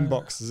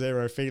inbox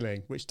zero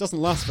feeling, which doesn't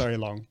last very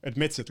long,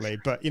 admittedly,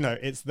 but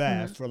it's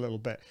there for a little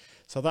bit,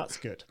 so that's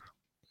good.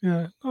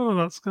 Yeah. Oh,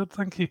 that's good.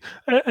 Thank you.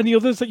 Any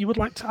others that you would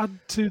like to add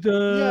to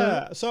the?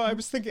 Yeah. So I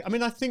was thinking. I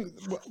mean, I think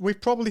we've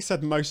probably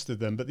said most of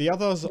them, but the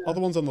other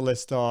ones on the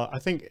list are. I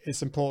think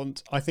it's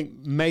important. I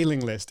think mailing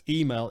list,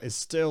 email is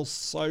still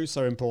so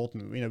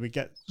important. We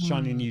get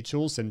shiny new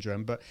tool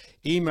syndrome, but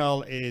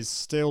email is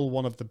still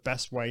one of the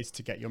best ways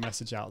to get your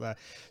message out there.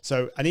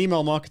 So an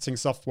email marketing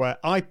software.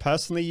 I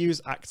personally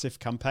use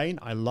ActiveCampaign.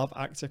 I love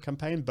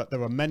ActiveCampaign, but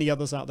there are many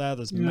others out there.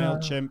 There's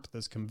Mailchimp.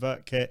 There's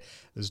ConvertKit.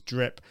 There's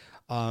Drip.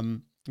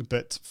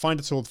 But find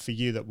a tool for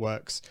you that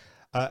works.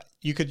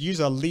 You could use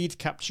a lead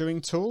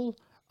capturing tool.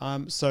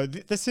 So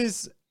this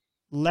is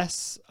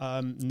less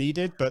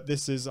needed, but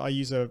this is, I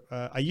used to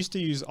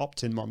use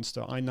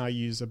Optinmonster. I now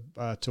use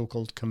a tool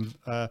called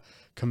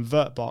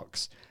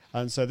ConvertBox.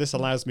 And so this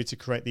allows me to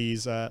create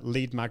these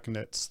lead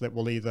magnets that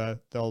will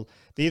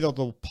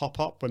they'll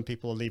pop up when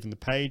people are leaving the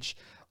page,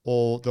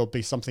 or there'll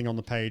be something on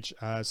the page.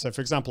 So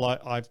for example,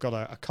 I've got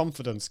a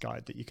confidence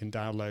guide that you can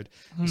download.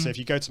 So if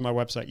you go to my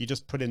website, you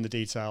just put in the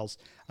details,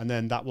 and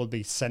then that will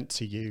be sent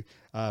to you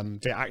via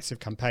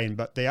ActiveCampaign.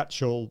 But the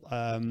actual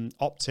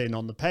opt-in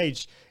on the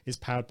page is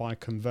powered by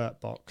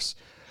ConvertBox.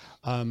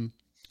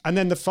 And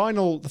then the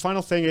final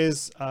thing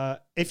is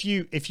if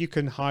you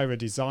can hire a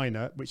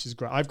designer, which is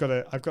great. I've got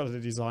a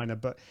designer,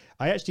 but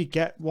I actually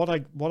get what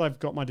I've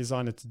got my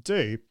designer to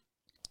do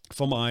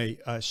for my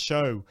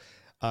show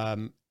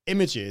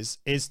images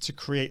is to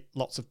create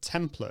lots of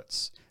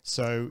templates.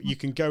 So you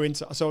can go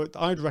into, so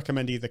I'd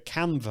recommend either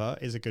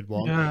Canva is a good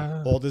one,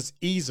 or there's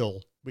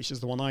Easel, which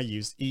is the one I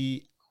use,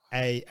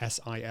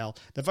 EASIL.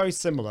 They're very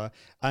similar.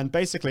 And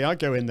basically I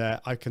go in there,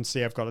 I can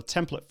see I've got a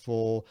template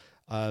for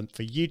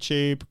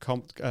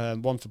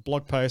YouTube, one for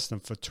blog posts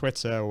and for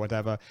Twitter or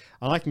whatever.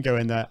 And I can go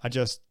in there, I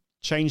just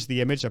change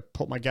the image, I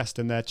put my guest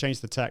in there, change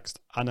the text,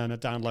 and then I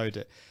download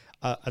it.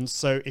 And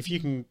so if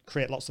you can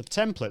create lots of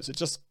templates, it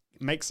just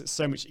makes it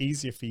so much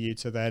easier for you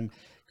to then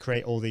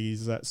create all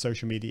these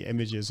social media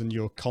images and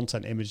your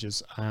content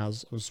images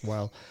as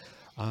well.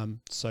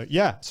 So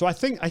I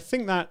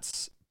think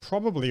that's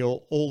probably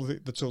all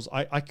the tools.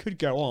 I could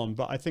go on,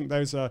 but I think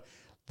those are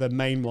the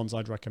main ones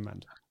I'd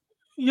recommend.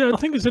 Yeah, I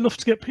think it's enough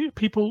to get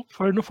people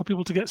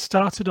to get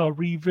started or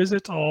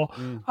revisit or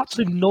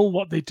actually know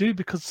what they do,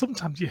 because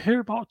sometimes you hear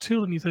about a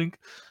tool and you think,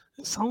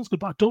 it sounds good,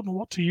 but I don't know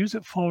what to use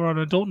it for, and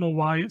I don't know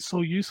why it's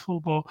so useful.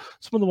 But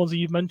some of the ones that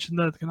you've mentioned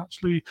there, they can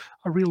actually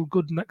are real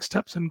good next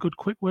steps and good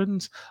quick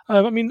wins.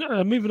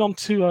 Moving on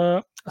to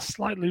a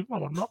slightly,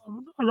 not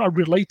a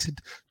related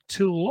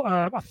tool.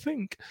 I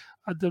think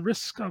at the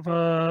risk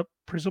of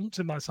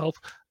presumpting myself,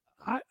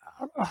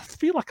 I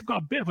feel like I've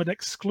got a bit of an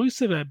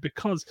exclusive here,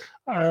 because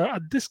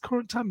at this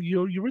current time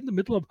you're in the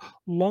middle of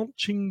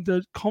launching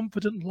the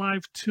Confident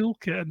Live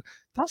Toolkit, and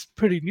that's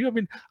pretty new. I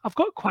mean, I've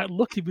got quite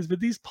lucky with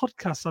these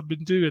podcasts I've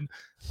been doing.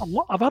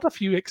 I've had a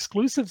few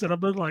exclusives, and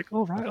I've been like,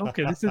 "Oh right,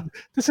 okay,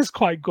 this is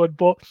quite good."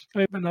 But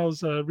when I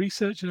was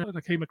researching it and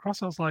I came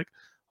across, I was like,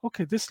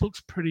 "Okay, this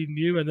looks pretty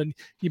new." And then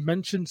you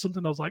mentioned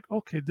something, I was like,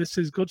 "Okay, this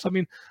is good." So I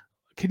mean,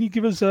 can you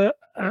give us a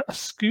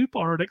scoop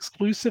or an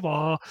exclusive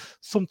or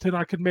something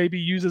I could maybe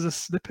use as a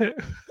snippet?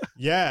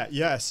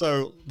 Yeah.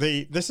 So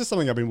this is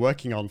something I've been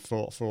working on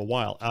for a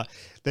while. At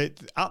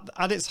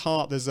its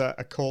heart, there's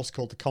a course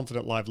called the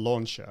Confident Live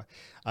Launcher.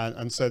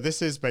 And so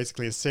this is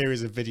basically a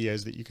series of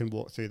videos that you can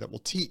walk through that will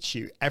teach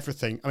you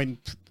everything. I mean,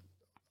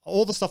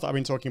 all the stuff that I've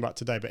been talking about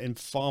today, but in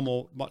far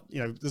more,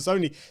 there's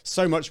only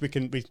so much we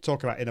can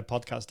talk about in a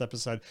podcast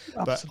episode.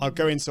 Absolutely. But I'll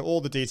go into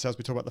all the details.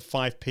 We talk about the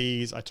 5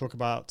 Ps. I talk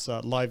about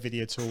live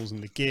video tools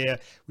and the gear.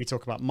 We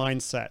talk about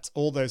mindset,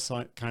 all those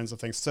kinds of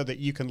things, so that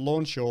you can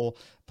launch your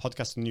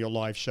podcast and your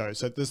live show.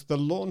 So there's the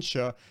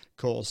launcher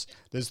course.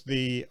 There's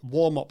the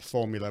warm-up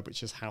formula,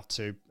 which is how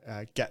to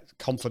get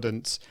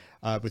confident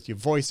with your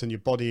voice and your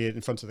body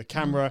in front of the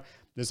camera.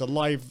 There's a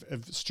live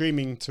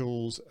streaming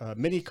tools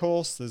mini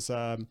course. There's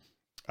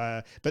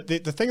But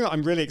the thing that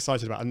I'm really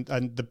excited about,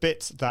 and the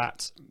bit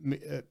that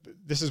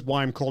this is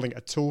why I'm calling it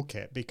a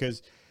toolkit,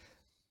 because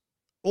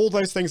all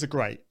those things are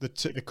great.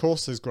 The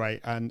course is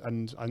great,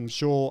 and I'm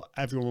sure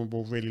everyone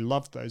will really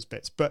love those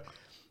bits. But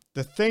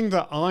the thing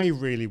that I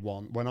really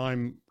want when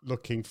I'm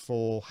looking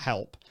for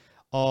help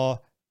are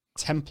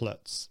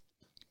templates.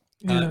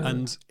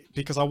 And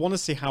because I want to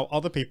see how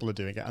other people are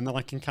doing it, and then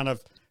I can kind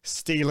of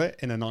steal it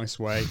in a nice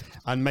way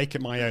and make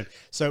it my own.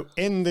 So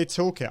in the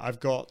toolkit, I've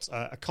got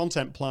a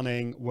content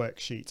planning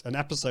worksheet, an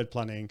episode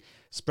planning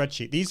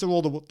spreadsheet. These are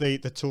all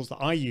the tools that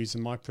I use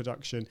in my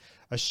production,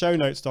 a show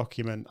notes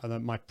document, and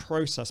then my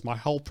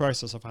whole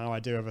process of how I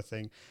do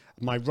everything,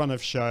 my run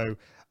of show,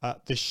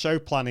 the show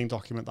planning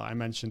document that I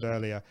mentioned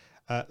earlier,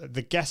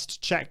 the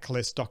guest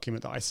checklist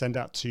document that I send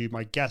out to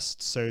my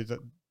guests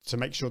to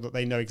make sure that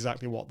they know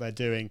exactly what they're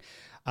doing.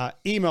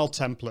 Email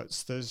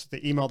templates. There's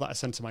the email that I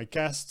send to my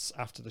guests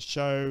after the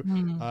show.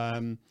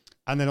 And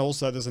then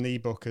also there's an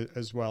ebook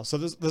as well. So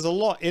there's a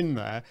lot in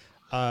there.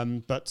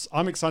 But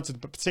I'm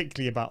excited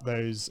particularly about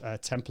those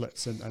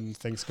templates and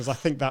things, because I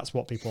think that's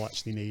what people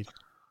actually need.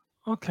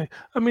 Okay.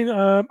 I mean,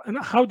 and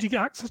how do you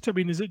get access to it? I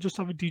mean, is it just,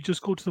 do you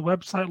just go to the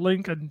website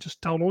link and just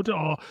download it,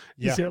 or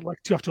is it like,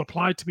 do you have to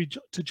apply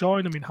to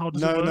join? I mean, how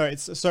does it work? No,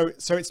 it's so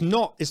it's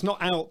not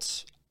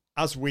out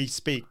as we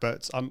speak,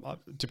 but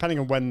depending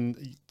on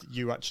when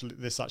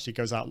this actually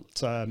goes out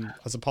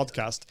as a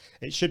podcast,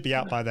 it should be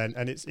out by then.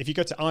 And it's, if you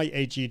go to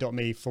iag.me/live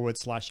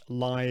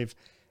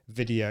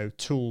video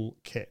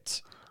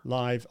toolkit,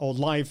 live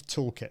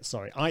toolkit,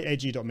 sorry,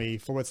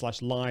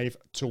 iag.me/live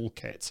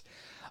toolkit.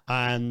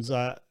 And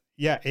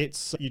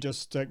it's, you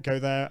just go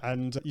there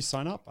and you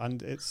sign up,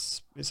 and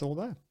it's all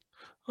there.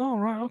 Oh,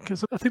 right. Okay.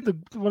 So I think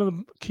one of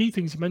the key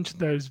things you mentioned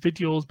there is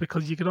videos,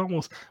 because you can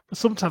almost, but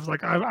sometimes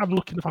like I'm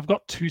looking, if I've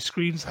got two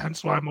screens,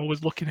 hence why I'm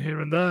always looking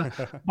here and there.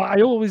 But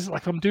I always,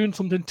 like, I'm doing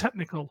something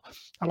technical,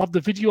 I'll have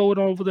the video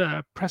over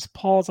there, press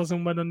pause as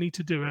and when I need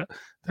to do it,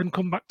 then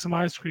come back to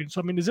my screen.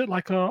 So, I mean, is it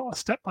like a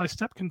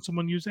step-by-step? Can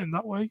someone use it in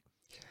that way?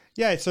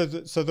 Yeah. So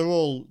they're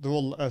all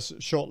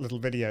short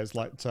little videos,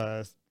 like,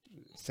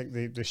 I think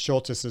the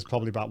shortest is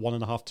probably about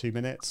 1.5, 2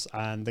 minutes,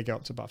 and they go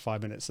up to about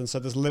 5 minutes. And so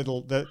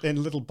they're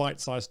in little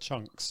bite-sized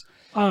chunks.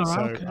 Oh, so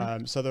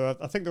okay. So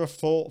I think there are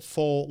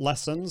four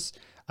lessons,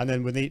 and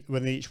then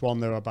within each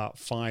one there are about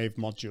 5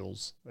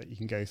 modules that you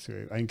can go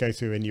through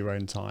in your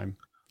own time.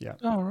 Yeah.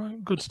 All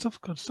right. Good stuff.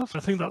 I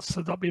think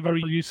that'd be a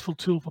very useful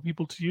tool for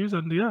people to use,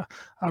 and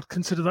I'd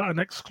consider that an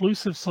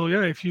exclusive. So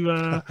if you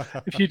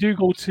if you do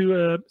go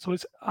to so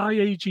it's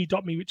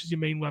iag.me, which is your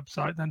main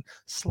website, then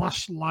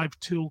 /live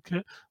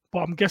toolkit.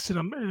 But I'm guessing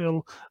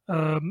it'll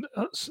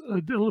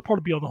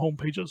probably be on the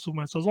homepage or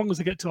somewhere. So as long as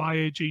they get to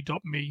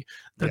iag.me,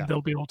 then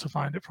they'll be able to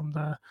find it from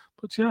there.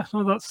 But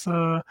that's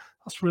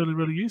really,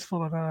 really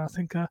useful, and I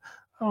think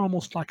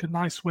almost like a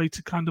nice way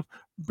to kind of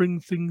bring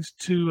things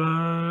to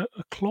a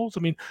close.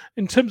 I mean,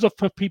 in terms of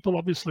for people,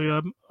 obviously,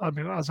 I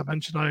mean, as I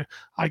mentioned,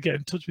 I get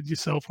in touch with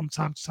yourself from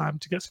time to time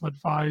to get some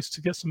advice,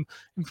 to get some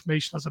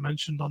information, as I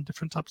mentioned, on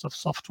different types of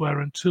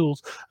software and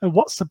tools. And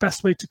what's the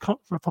best way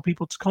for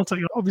people to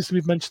contact you? Obviously,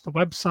 we've mentioned the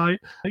website.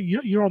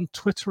 You're on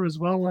Twitter as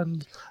well,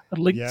 and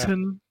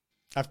LinkedIn. Yeah.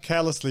 I've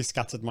carelessly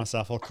scattered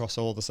myself across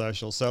all the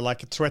socials. So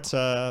like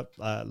Twitter,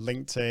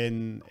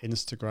 LinkedIn,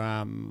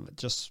 Instagram,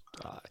 just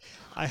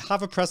I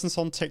have a presence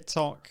on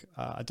TikTok.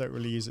 I don't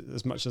really use it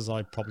as much as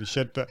I probably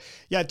should. But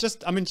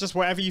just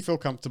wherever you feel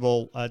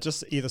comfortable,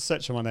 just either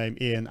search for my name,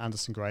 Ian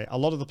Anderson Gray. A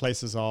lot of the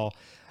places are,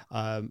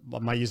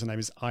 my username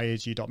is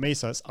iag.me.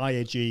 So it's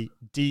iag.me.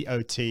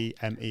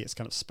 It's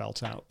kind of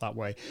spelt out that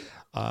way.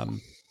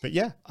 But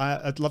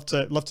I'd love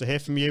to hear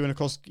from you. And of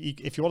course,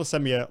 if you want to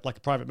send me a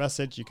private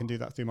message, you can do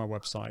that through my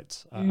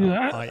website,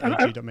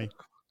 iag.me.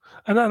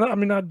 And then, I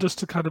mean, just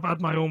to kind of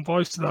add my own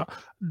voice to that,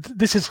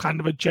 this is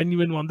kind of a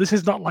genuine one. This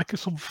is not like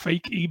some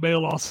fake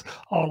email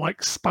or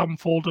like spam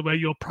folder where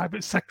your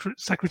private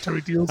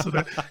secretary deals with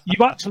it.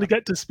 You actually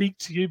get to speak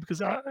to you,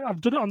 because I've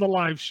done it on the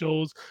live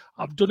shows.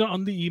 I've done it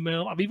on the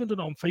email. I've even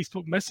done it on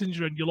Facebook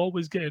Messenger, and you'll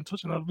always get in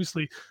touch. And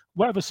obviously,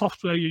 whatever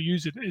software you're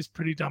using is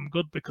pretty damn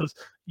good, because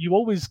you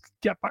always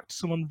get back to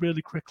someone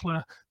really quickly.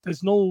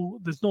 There's no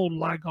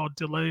lag or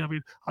delay. I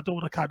mean, I don't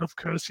want to kind of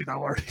curse you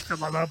now or anything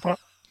like that, but.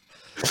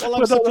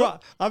 Well,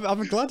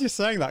 I'm glad you're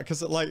saying that,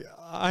 because like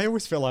I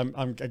always feel I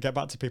get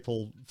back to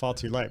people far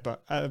too late.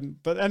 But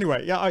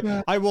anyway,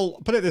 I will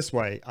put it this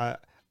way: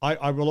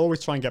 I will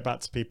always try and get back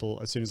to people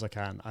as soon as I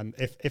can. And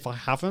if I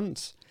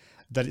haven't,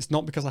 then it's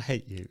not because I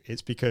hate you;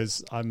 it's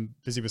because I'm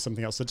busy with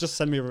something else. So just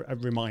send me a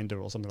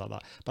reminder or something like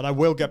that. But I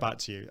will get back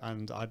to you,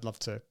 and I'd love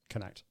to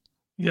connect.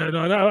 Yeah,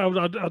 no,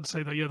 I'd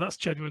say that. Yeah, that's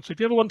genuine. So if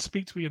you ever want to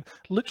speak to me and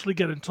literally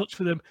get in touch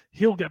with him,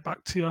 he'll get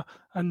back to you.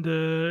 And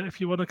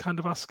if you want to kind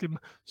of ask him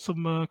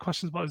some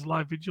questions about his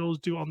live videos,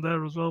 do it on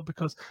there as well.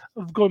 Because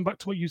going back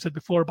to what you said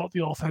before about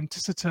the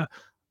authenticity,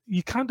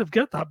 you kind of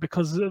get that,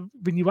 because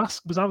when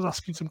I was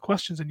asking some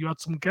questions and you had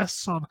some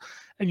guests on,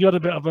 and you had a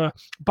bit of a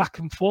back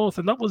and forth,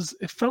 and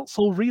it felt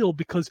so real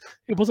because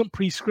it wasn't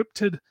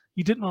pre-scripted.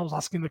 you didn't know I was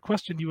asking the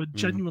question. You were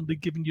genuinely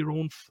giving your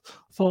own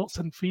thoughts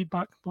and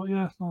feedback. But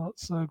yeah, no,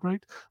 that's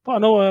great. But I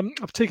know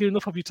I've taken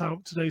enough of your time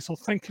up today, so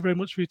thank you very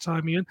much for your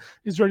time, Ian.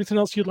 Is there anything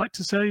else you'd like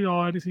to say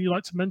or anything you'd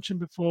like to mention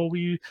before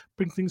we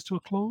bring things to a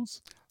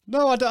close?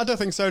 No, I don't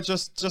think so.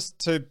 Just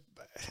to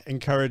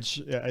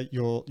encourage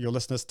your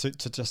listeners to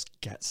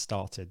just get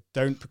started.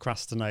 Don't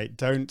procrastinate.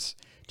 Don't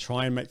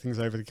try and make things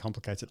overly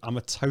complicated. I'm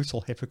a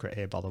total hypocrite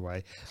here, by the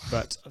way,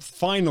 but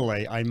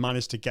finally I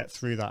managed to get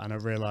through that, and I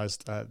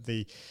realized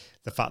the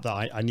fact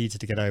that I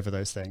needed to get over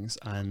those things,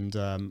 and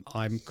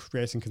I'm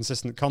creating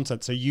consistent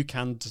content, so you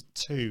can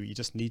too. You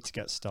just need to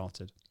get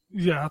started.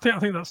 Yeah, I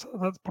think that's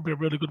probably a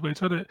really good way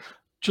to put it.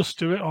 Just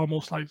do it,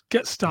 almost like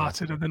get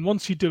started, and then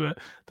once you do it,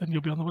 then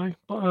you'll be on the way.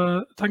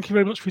 But thank you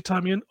very much for your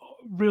time, Ian.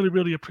 Really,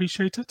 really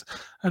appreciate it,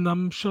 and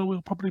I'm sure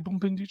we'll probably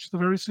bump into each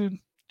other very soon.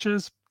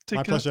 Cheers. Take care.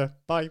 My pleasure.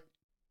 Bye.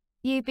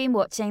 You've been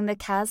watching the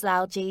Kaz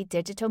Lalji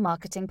Digital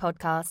Marketing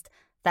Podcast.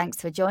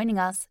 Thanks for joining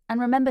us, and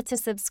remember to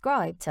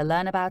subscribe to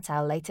learn about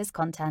our latest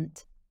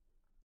content.